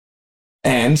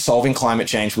 And solving climate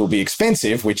change will be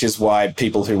expensive, which is why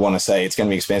people who want to say it's going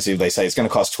to be expensive, they say it's going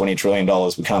to cost $20 trillion.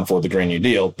 We can't afford the Green New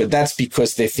Deal. But that's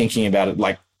because they're thinking about it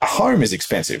like a home is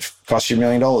expensive. It costs you $1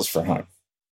 million for a home.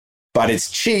 But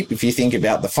it's cheap if you think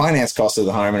about the finance cost of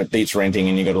the home, and it beats renting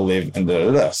and you got to live and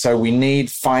da-da-da. So we need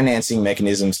financing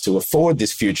mechanisms to afford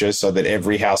this future so that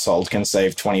every household can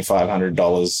save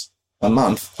 $2,500 a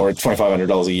month or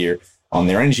 $2,500 a year on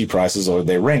their energy prices or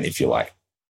their rent, if you like.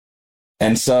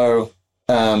 And so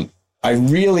I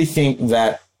really think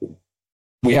that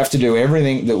we have to do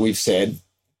everything that we've said,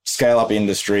 scale up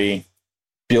industry,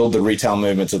 build the retail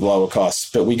movements at lower costs,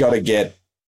 but we got to get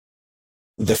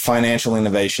the financial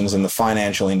innovations and the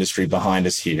financial industry behind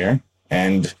us here.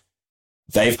 And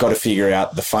they've got to figure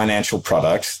out the financial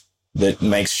product that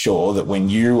makes sure that when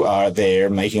you are there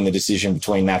making the decision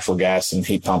between natural gas and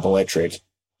heat pump electric,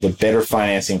 the better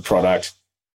financing product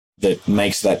that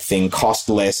makes that thing cost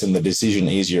less and the decision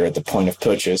easier at the point of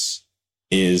purchase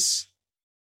is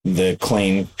the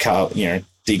clean,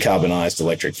 decarbonized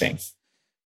electric thing.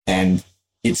 And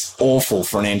it's awful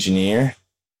for an engineer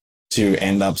to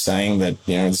end up saying that,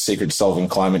 the secret to solving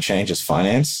climate change is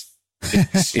finance.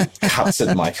 It cuts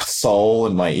at my soul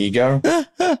and my ego.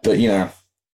 But,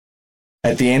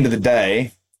 at the end of the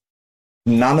day,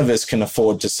 none of us can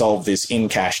afford to solve this in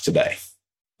cash today,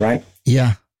 right?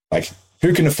 Yeah. Like,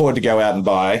 who can afford to go out and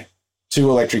buy 2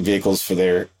 electric vehicles for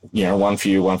their, one for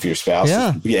you, one for your spouse?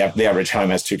 Yeah. The average home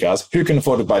has 2 cars. Who can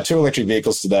afford to buy 2 electric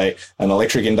vehicles today, an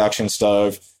electric induction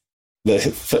stove,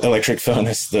 the electric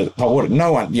furnace, the hot water?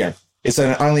 No one, it's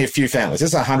only a few families.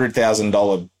 It's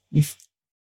 $100,000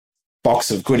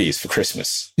 box of goodies for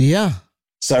Christmas. Yeah.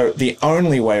 So the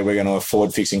only way we're going to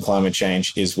afford fixing climate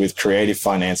change is with creative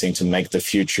financing to make the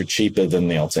future cheaper than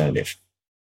the alternative.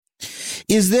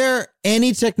 Is there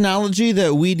any technology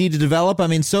that we need to develop? I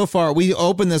mean, so far we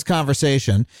opened this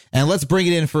conversation, and let's bring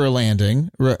it in for a landing.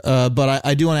 But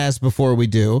I do want to ask before we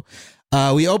do.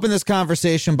 We opened this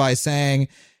conversation by saying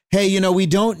hey, you know, we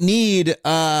don't need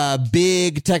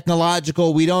big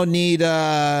technological, we don't need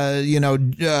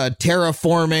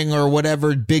terraforming or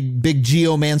whatever big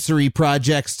geomancery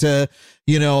projects to,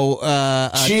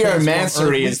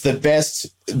 geomancery is the best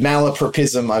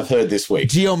malapropism I've heard this week.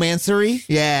 Geomancery?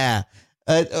 Yeah.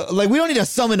 Like, we don't need to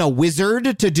summon a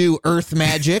wizard to do earth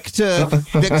magic to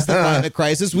fix the climate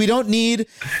crisis. We don't need,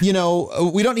 we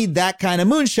don't need that kind of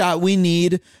moonshot. We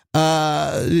need,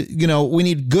 we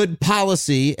need good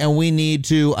policy, and we need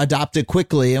to adopt it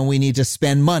quickly, and we need to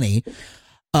spend money.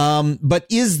 But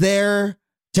is there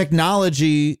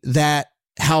technology that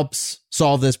helps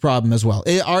solve this problem as well?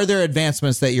 Are there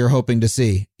advancements that you're hoping to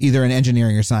see, either in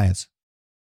engineering or science?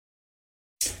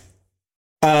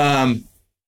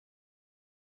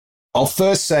 I'll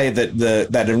first say that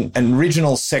that an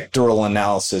original sectoral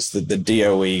analysis that the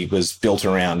DOE was built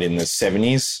around in the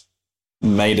 70s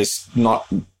made us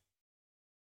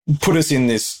put us in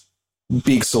this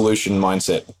big solution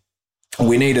mindset.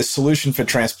 We need a solution for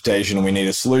transportation, we need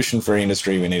a solution for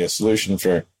industry, we need a solution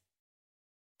for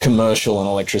commercial and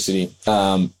electricity.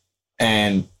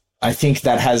 And I think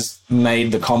that has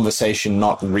made the conversation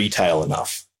not retail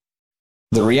enough.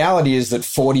 The reality is that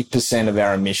 40% of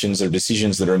our emissions are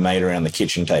decisions that are made around the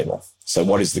kitchen table. So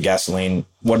what is the gasoline?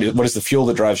 What is the fuel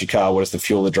that drives your car? What is the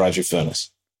fuel that drives your furnace?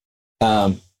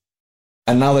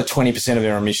 Another 20% of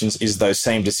our emissions is those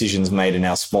same decisions made in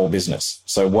our small business.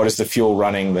 So what is the fuel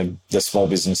running the small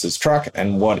business's truck?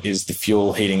 And what is the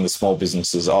fuel heating the small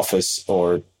business's office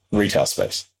or retail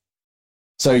space?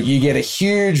 So you get a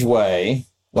huge way,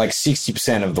 like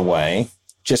 60% of the way,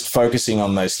 just focusing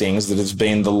on those things that has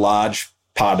been the large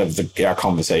part of our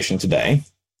conversation today.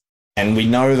 And we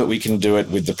know that we can do it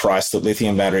with the price that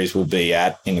lithium batteries will be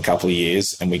at in a couple of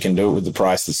years. And we can do it with the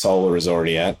price that solar is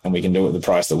already at. And we can do it with the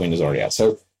price that wind is already at.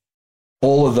 So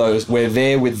all of those, we're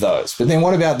there with those. But then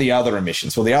what about the other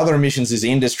emissions? Well, the other emissions is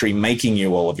industry making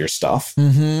you all of your stuff.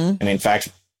 Mm-hmm. And in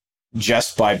fact,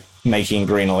 just by making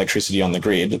green electricity on the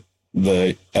grid,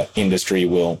 the industry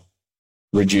will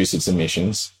reduce its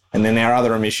emissions. And then our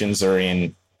other emissions are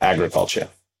in agriculture.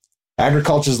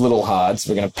 Agriculture is a little hard, so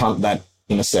we're going to pump that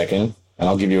in a second, and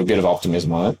I'll give you a bit of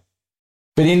optimism on it.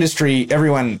 But industry,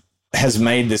 everyone has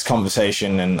made this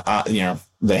conversation, and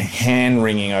the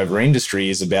hand-wringing over industry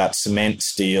is about cement,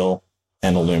 steel,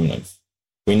 and aluminum.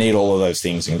 We need all of those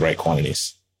things in great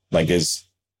quantities. Like there's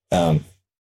for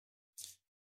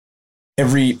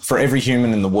every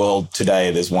human in the world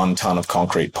today, there's 1 ton of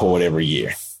concrete poured every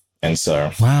year. And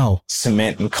so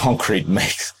cement and concrete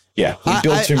makes... Yeah, we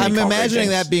build too many. I'm imagining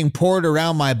that being poured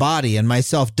around my body and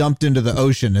myself dumped into the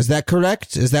ocean. Is that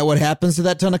correct? Is that what happens to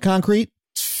that ton of concrete?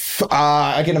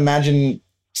 I can imagine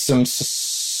some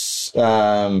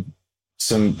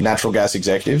natural gas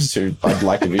executives who I'd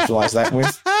like to visualize that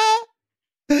with.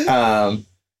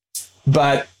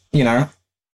 But,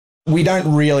 we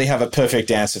don't really have a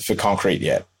perfect answer for concrete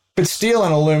yet. But steel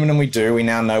and aluminum, we do. We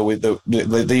now know with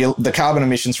the carbon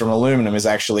emissions from aluminum is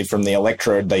actually from the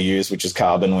electrode they use, which is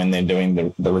carbon when they're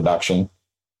doing the reduction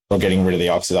or getting rid of the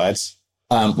oxides.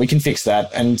 We can fix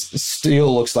that. And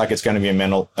steel looks like it's going to be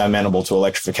amenable to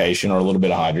electrification or a little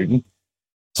bit of hydrogen.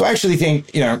 So I actually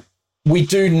think, we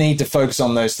do need to focus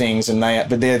on those things,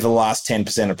 but they're the last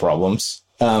 10% of problems.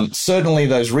 Certainly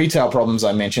those retail problems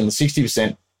I mentioned, the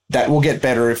 60%, that will get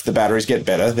better if the batteries get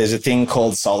better. There's a thing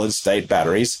called solid state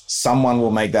batteries. Someone will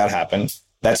make that happen.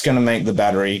 That's going to make the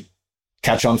battery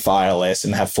catch on fire less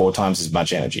and have 4 times as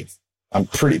much energy. I'm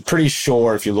pretty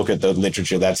sure if you look at the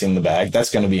literature that's in the bag, that's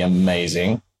going to be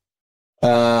amazing.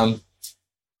 And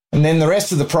then the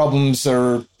rest of the problems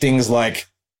are things like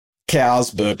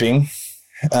cows burping,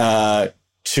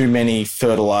 too many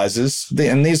fertilizers.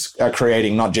 And these are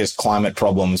creating not just climate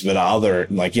problems, but other,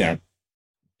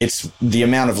 it's the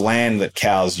amount of land that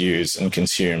cows use and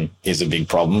consume is a big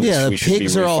problem. Yeah, the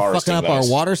pigs are all fucking up our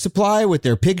water supply with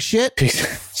their pig shit.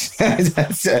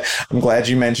 I'm glad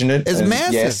you mentioned it. It's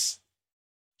massive. Yes.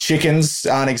 Chickens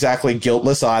aren't exactly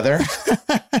guiltless either.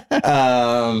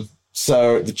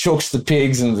 So the chooks, the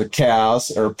pigs, and the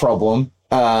cows are a problem.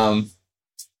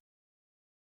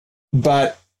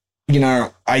 But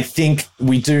I think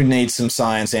we do need some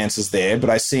science answers there, but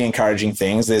I see encouraging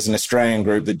things. There's an Australian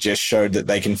group that just showed that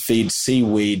they can feed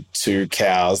seaweed to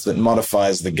cows that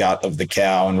modifies the gut of the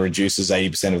cow and reduces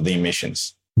 80% of the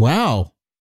emissions. Wow.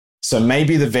 So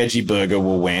maybe the veggie burger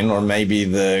will win, or maybe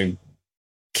the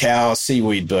cow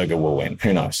seaweed burger will win.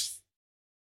 Who knows?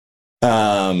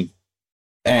 But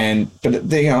I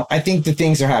think the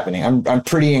things are happening. I'm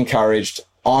pretty encouraged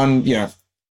on,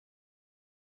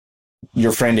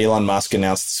 your friend Elon Musk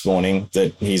announced this morning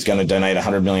that he's going to donate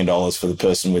 $100 million for the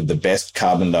person with the best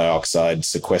carbon dioxide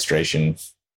sequestration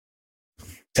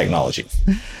technology.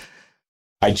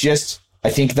 I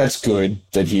think that's good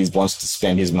that he wants to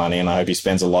spend his money, and I hope he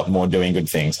spends a lot more doing good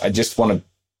things. I just want to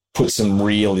put some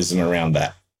realism around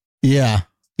that. Yeah.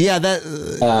 Yeah,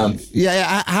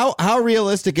 How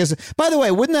realistic is it? By the way,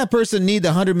 wouldn't that person need the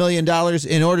 $100 million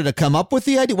in order to come up with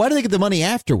the idea? Why do they get the money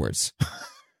afterwards?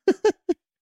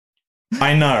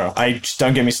 I know.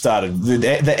 Don't get me started.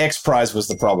 The X Prize was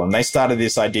the problem. They started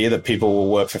this idea that people will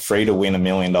work for free to win $1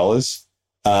 million,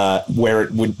 where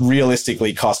it would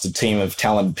realistically cost a team of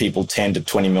talented people $10 to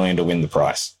 $20 million to win the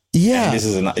prize. Yeah. And this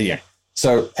is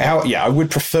So I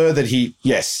would prefer that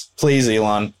yes, please,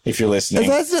 Elon, if you're listening.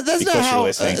 That's not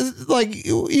how, like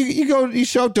you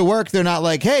show up to work. They're not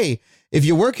like, hey, if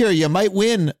you work here, you might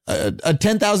win a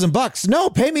 $10,000. No,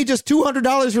 pay me just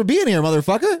 $200 for being here,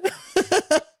 motherfucker.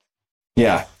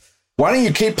 Yeah. Why don't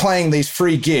you keep playing these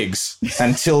free gigs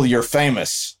until you're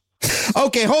famous?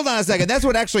 Okay, hold on a second. That's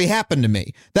what actually happened to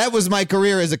me. That was my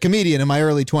career as a comedian in my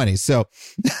early 20s. So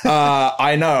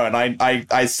I know. And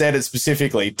I said it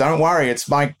specifically. Don't worry. It's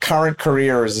my current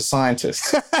career as a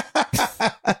scientist.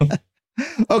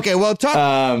 Okay, well,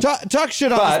 talk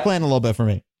shit on this plan a little bit for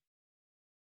me.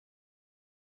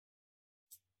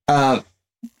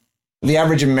 The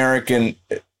average American,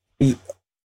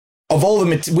 of all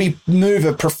we move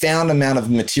a profound amount of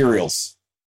materials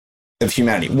of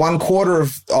humanity.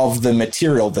 1/4 of the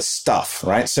material, the stuff,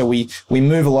 right? So we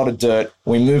move a lot of dirt,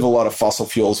 we move a lot of fossil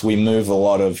fuels, we move a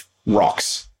lot of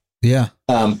rocks. Yeah.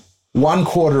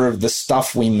 1/4 of the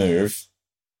stuff we move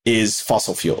is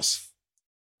fossil fuels.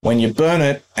 When you burn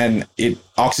it and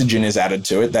oxygen is added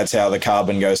to it, that's how the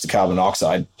carbon goes to carbon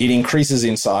dioxide, it increases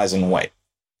in size and weight.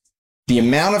 The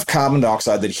amount of carbon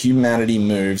dioxide that humanity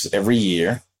moves every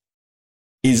year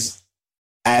is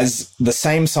as the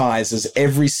same size as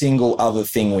every single other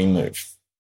thing we move.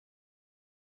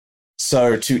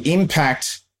 So to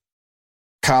impact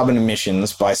carbon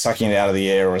emissions by sucking it out of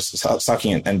the air or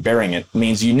sucking it and burying it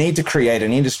means you need to create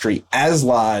an industry as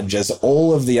large as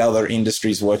all of the other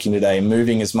industries working today,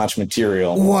 moving as much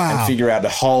material and figure out a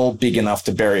hole big enough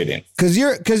to bury it in. Because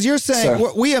you're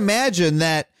saying, we imagine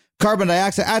that carbon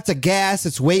dioxide, that's a gas,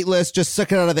 it's weightless, just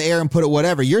suck it out of the air and put it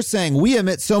whatever. You're saying we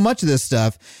emit so much of this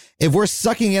stuff. If we're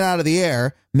sucking it out of the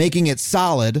air, making it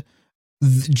solid,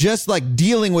 just like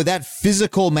dealing with that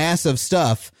physical mass of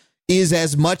stuff is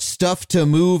as much stuff to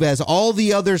move as all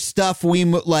the other stuff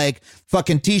like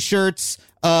fucking t-shirts,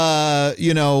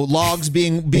 logs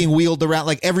being wheeled around,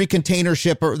 like every container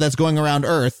ship that's going around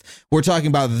Earth. We're talking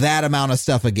about that amount of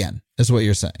stuff again, is what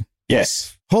you're saying.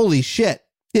 Yes. Holy shit.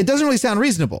 It doesn't really sound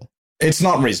reasonable. It's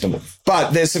not reasonable, but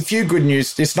there's a few good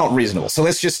news. It's not reasonable. So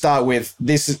let's just start with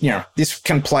this. This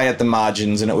can play at the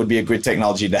margins and it would be a good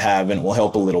technology to have and it will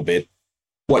help a little bit.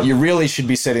 What you really should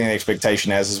be setting the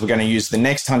expectation as is we're going to use the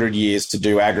next 100 years to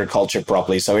do agriculture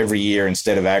properly. So every year,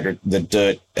 instead of the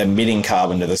dirt emitting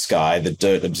carbon to the sky, the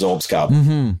dirt absorbs carbon.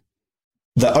 Mm-hmm.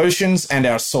 The oceans and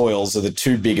our soils are the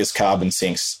two biggest carbon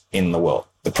sinks in the world.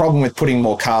 The problem with putting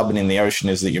more carbon in the ocean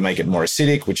is that you make it more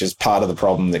acidic, which is part of the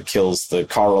problem that kills the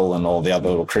coral and all the other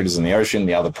little critters in the ocean.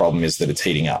 The other problem is that it's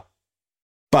heating up.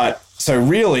 But so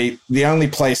really, the only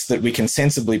place that we can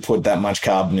sensibly put that much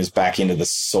carbon is back into the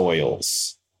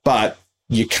soils. But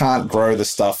you can't grow the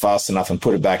stuff fast enough and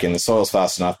put it back in the soils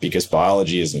fast enough because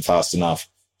biology isn't fast enough.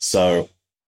 So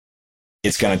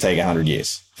it's going to take 100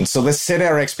 years. And so let's set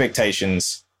our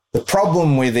expectations. The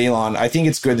problem with Elon, I think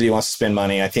it's good that he wants to spend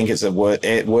money. I think it's a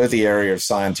worthy area of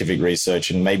scientific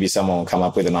research, and maybe someone will come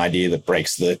up with an idea that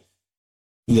breaks the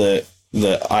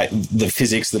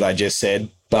physics that I just said.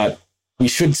 But we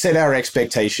should set our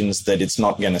expectations that it's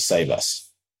not going to save us,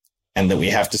 and that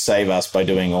we have to save us by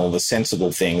doing all the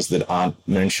sensible things that aren't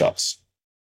moonshots.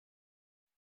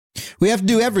 We have to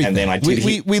do everything. And then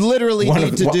we literally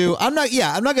need to do. I'm not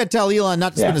going to tell Elon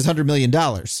not to spend his $100 million.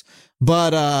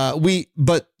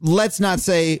 But let's not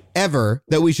say ever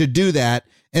that we should do that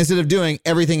instead of doing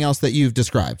everything else that you've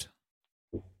described.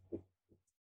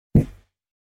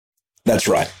 That's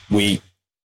right. We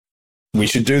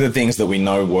should do the things that we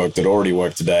know work, that already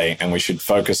work today, and we should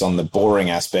focus on the boring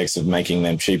aspects of making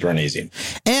them cheaper and easier.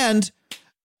 And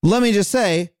let me just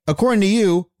say, according to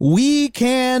you, we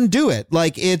can do it.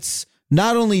 Like, it's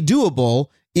not only doable,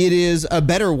 it is a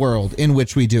better world in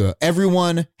which we do it.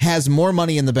 Everyone has more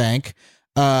money in the bank.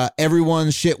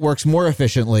 Everyone's shit works more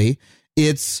efficiently.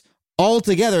 It's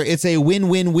altogether, it's a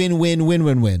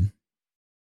win-win-win-win-win-win-win.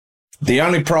 The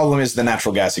only problem is the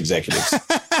natural gas executives.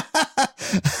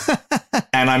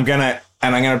 And I'm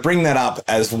gonna bring that up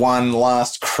as one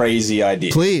last crazy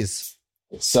idea. Please.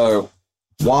 So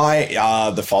why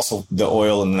are the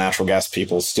oil and the natural gas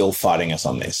people still fighting us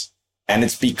on this? And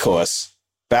it's because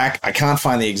back, I can't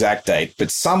find the exact date, but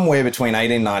somewhere between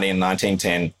 1890 and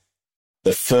 1910,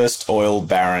 the first oil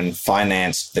baron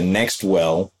financed the next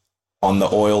well on the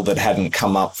oil that hadn't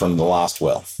come up from the last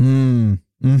well.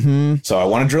 So I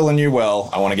want to drill a new well.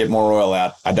 I want to get more oil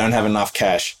out. I don't have enough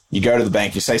cash. You go to the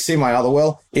bank, you say, see my other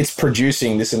well? It's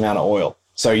producing this amount of oil.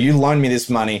 So you loan me this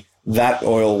money, that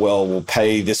oil well will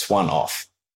pay this one off.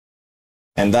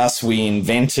 And thus we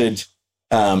invented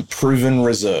proven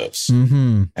reserves.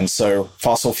 And so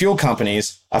fossil fuel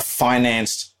companies are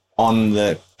financed on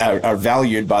are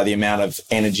valued by the amount of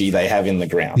energy they have in the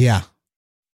ground. Yeah.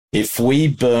 If we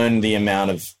burn the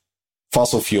amount of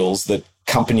fossil fuels that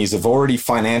companies have already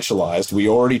financialized, we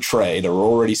already trade, are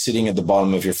already sitting at the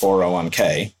bottom of your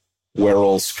 401k, we're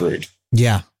all screwed.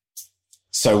 Yeah.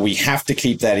 So we have to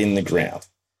keep that in the ground.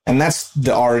 And that's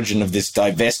the origin of this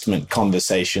divestment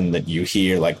conversation that you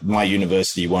hear, like my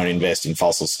university won't invest in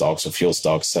fossil stocks or fuel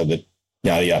stocks, so that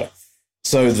yada, yada.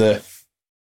 So the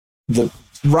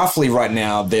roughly right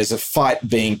now, there's a fight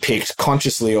being picked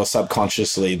consciously or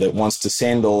subconsciously that wants to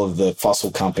send all of the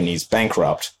fossil companies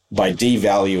bankrupt by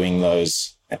devaluing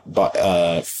those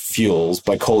fuels,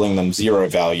 by calling them zero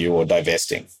value or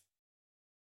divesting.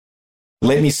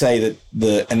 Let me say that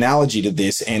the analogy to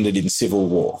this ended in civil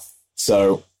war.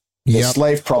 So the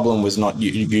slave problem was not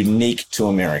unique to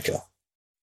America.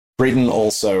 Britain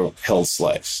also held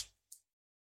slaves.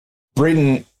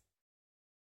 Britain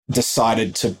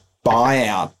decided to buy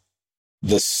out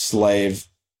the slave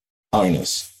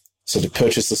owners, so to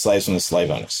purchase the slaves from the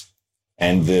slave owners.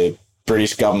 And the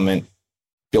British government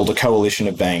built a coalition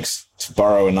of banks to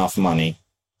borrow enough money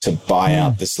to buy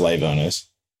out the slave owners.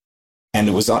 And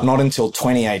it was not until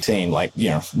 2018,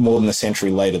 more than a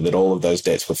century later, that all of those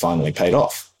debts were finally paid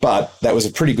off. But that was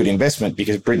a pretty good investment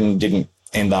because Britain didn't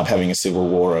end up having a civil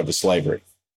war over slavery.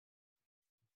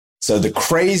 So the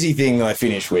crazy thing that I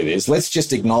finish with is, let's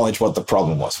just acknowledge what the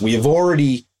problem was. We have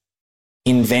already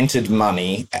invented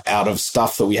money out of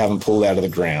stuff that we haven't pulled out of the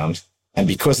ground. And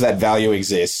because that value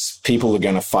exists, people are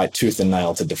going to fight tooth and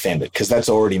nail to defend it, because that's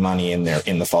already money in there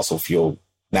in the fossil fuel,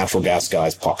 natural gas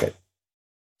guy's pocket.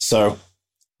 So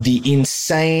the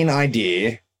insane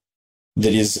idea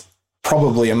that is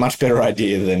probably a much better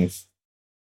idea than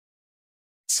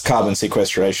carbon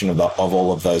sequestration of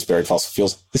all of those buried fossil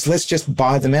fuels is, let's just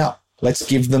buy them out. Let's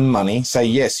give them money. Say,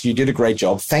 yes, you did a great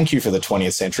job. Thank you for the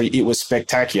 20th century. It was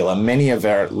spectacular. Many of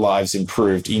our lives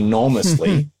improved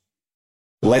enormously.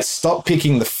 Let's stop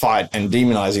picking the fight and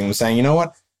demonizing them, saying, you know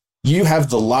what? You have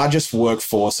the largest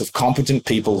workforce of competent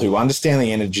people who understand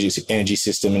the energy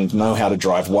system and know how to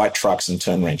drive white trucks and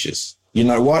turn wrenches. You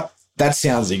know what? That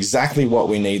sounds exactly what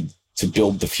we need to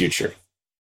build the future.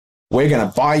 We're going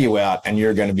to buy you out, and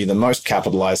you're going to be the most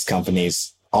capitalized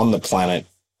companies on the planet,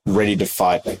 ready to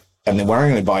fight. And then we're only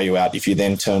going to buy you out if you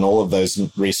then turn all of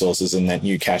those resources and that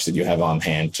new cash that you have on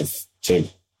hand to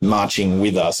marching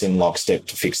with us in lockstep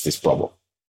to fix this problem.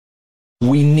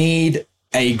 We need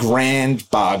a grand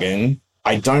bargain.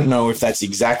 I don't know if that's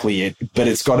exactly it, but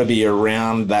it's got to be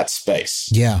around that space.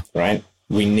 Yeah. Right?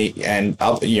 We need, and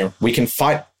we can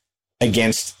fight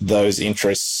against those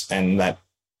interests and that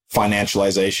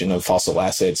financialization of fossil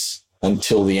assets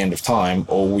until the end of time,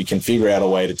 or we can figure out a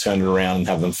way to turn it around and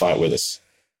have them fight with us.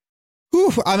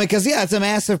 Whew, I mean, because, it's a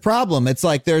massive problem. It's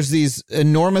like there's these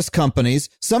enormous companies,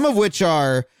 some of which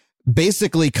are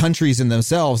basically countries in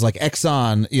themselves, like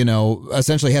Exxon,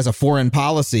 essentially has a foreign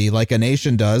policy like a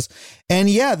nation does. And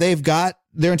they've got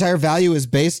their entire value is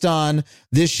based on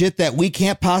this shit that we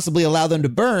can't possibly allow them to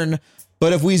burn.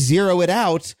 But if we zero it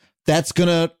out, that's going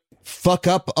to fuck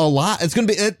up a lot. It's going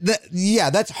to be,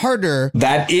 that's harder.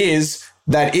 That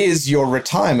is your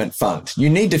retirement fund. You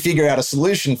need to figure out a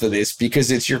solution for this,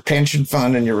 because it's your pension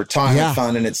fund and your retirement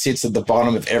fund, and it sits at the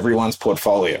bottom of everyone's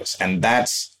portfolios. And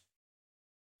that's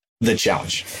the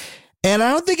challenge. And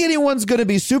I don't think anyone's going to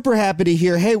be super happy to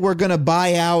hear, hey, we're going to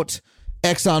buy out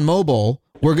ExxonMobil.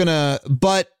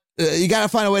 But you got to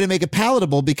find a way to make it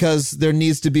palatable, because there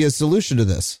needs to be a solution to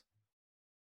this.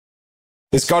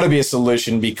 There's got to be a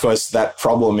solution, because that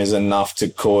problem is enough to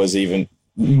cause even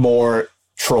more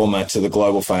trauma to the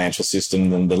global financial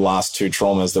system than the last two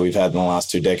traumas that we've had in the last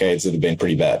 2 decades that have been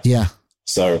pretty bad. Yeah.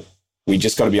 So we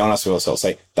just got to be honest with ourselves.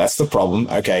 Say, that's the problem.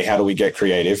 Okay, how do we get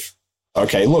creative?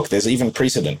 Okay, look, there's even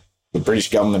precedent. The British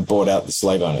government bought out the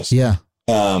slave owners. Yeah.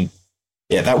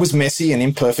 That was messy and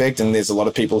imperfect, and there's a lot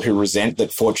of people who resent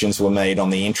that fortunes were made on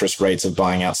the interest rates of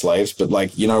buying out slaves.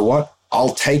 But, you know what?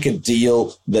 I'll take a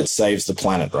deal that saves the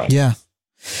planet, right? Yeah.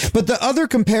 But the other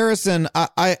comparison,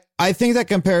 I think that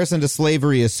comparison to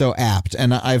slavery is so apt,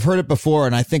 and I've heard it before,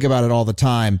 and I think about it all the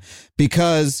time,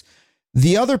 because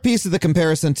The other piece of the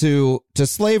comparison to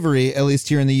slavery, at least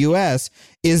here in the U.S.,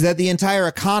 is that the entire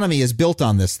economy is built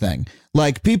on this thing.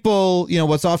 Like people,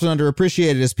 what's often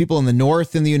underappreciated is people in the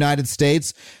North in the United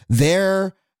States,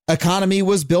 their economy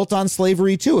was built on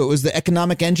slavery too. It was the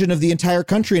economic engine of the entire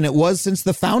country, and it was since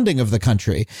the founding of the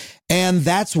country. And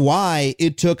that's why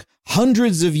it took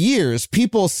hundreds of years,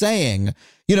 people saying,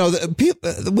 we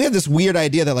have this weird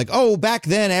idea that back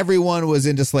then everyone was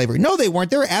into slavery. No, they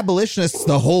weren't. They were abolitionists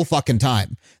the whole fucking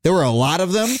time. There were a lot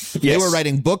of them. Yes. They were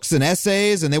writing books and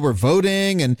essays, and they were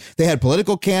voting, and they had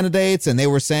political candidates, and they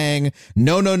were saying,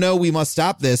 no, we must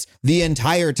stop this the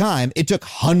entire time. It took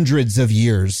hundreds of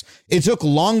years. It took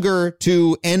longer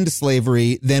to end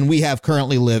slavery than we have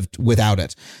currently lived without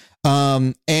it.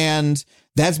 And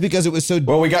that's because it was so...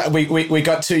 Well, we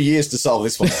got 2 years to solve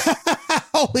this one.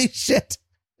 Holy shit.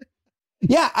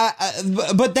 Yeah,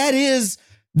 but that is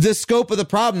the scope of the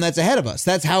problem that's ahead of us.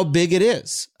 That's how big it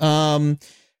is. It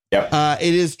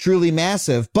is truly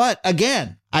massive. But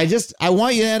again, I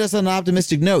want you to end us on an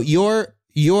optimistic note. Your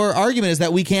argument is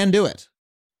that we can do it.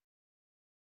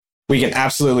 We can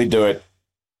absolutely do it.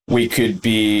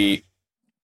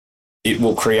 It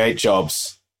will create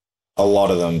jobs, a lot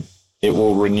of them. It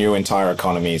will renew entire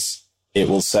economies. It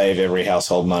will save every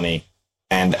household money.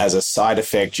 And as a side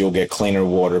effect, you'll get cleaner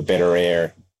water, better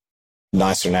air,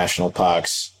 nicer national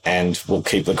parks, and we'll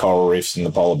keep the coral reefs and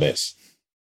the polar bears.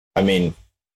 I mean,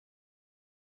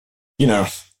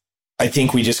 I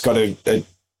think we just got to,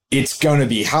 it's going to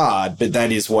be hard, but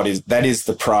that is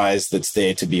the prize that's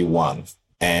there to be won.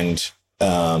 And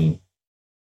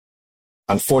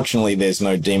unfortunately, there's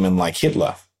no demon like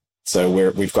Hitler. So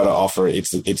we've got to offer,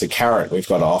 it's a carrot we've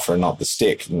got to offer, not the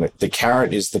stick. And the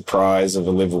carrot is the prize of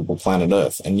a livable planet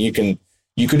Earth. And you could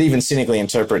even cynically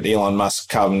interpret Elon Musk's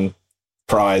carbon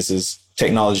prize as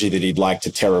technology that he'd like to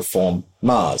terraform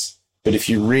Mars. But if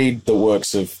you read the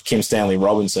works of Kim Stanley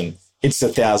Robinson, it's a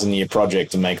 1,000-year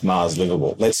project to make Mars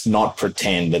livable. Let's not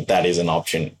pretend that is an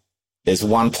option. There's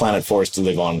one planet for us to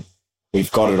live on.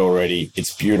 We've got it already.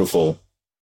 It's beautiful.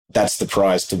 That's the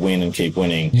prize to win and keep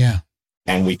winning. Yeah.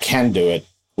 And we can do it.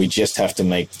 We just have to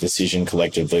make the decision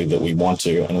collectively that we want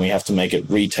to, and we have to make it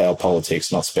retail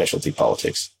politics, not specialty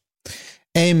politics.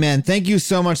 Amen. Thank you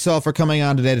so much, Saul, for coming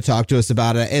on today to talk to us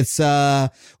about it. It's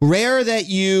rare that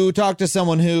you talk to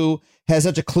someone who has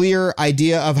such a clear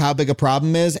idea of how big a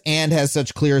problem is and has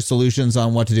such clear solutions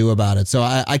on what to do about it. So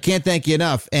I can't thank you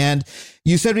enough. And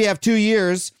you said we have 2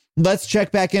 years. Let's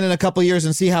check back in a couple of years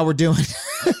and see how we're doing.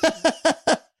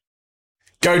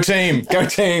 Go team. Go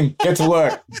team. Get to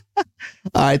work. All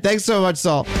right. Thanks so much,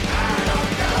 Saul.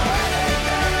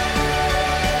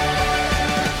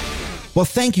 Well,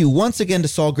 thank you once again to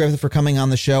Saul Griffith for coming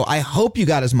on the show. I hope you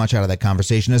got as much out of that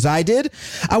conversation as I did.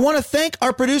 I want to thank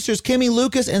our producers, Kimmy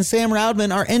Lucas and Sam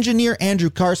Roudman, our engineer, Andrew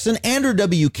Carson, Andrew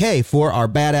WK for our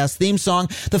badass theme song,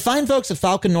 the fine folks at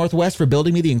Falcon Northwest for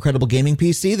building me the incredible gaming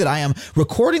PC that I am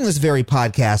recording this very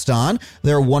podcast on.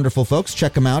 They're wonderful folks.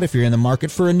 Check them out if you're in the market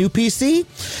for a new PC.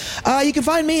 You can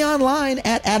find me online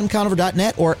at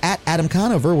adamconover.net or at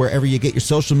adamconover, wherever you get your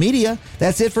social media.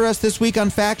 That's it for us this week on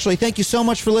Factually. Thank you so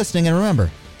much for listening, and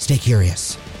remember, stay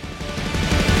curious.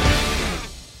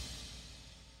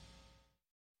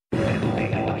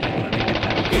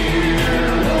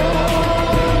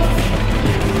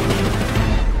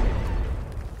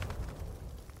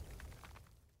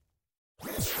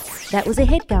 That was a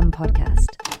HeadGum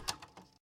podcast.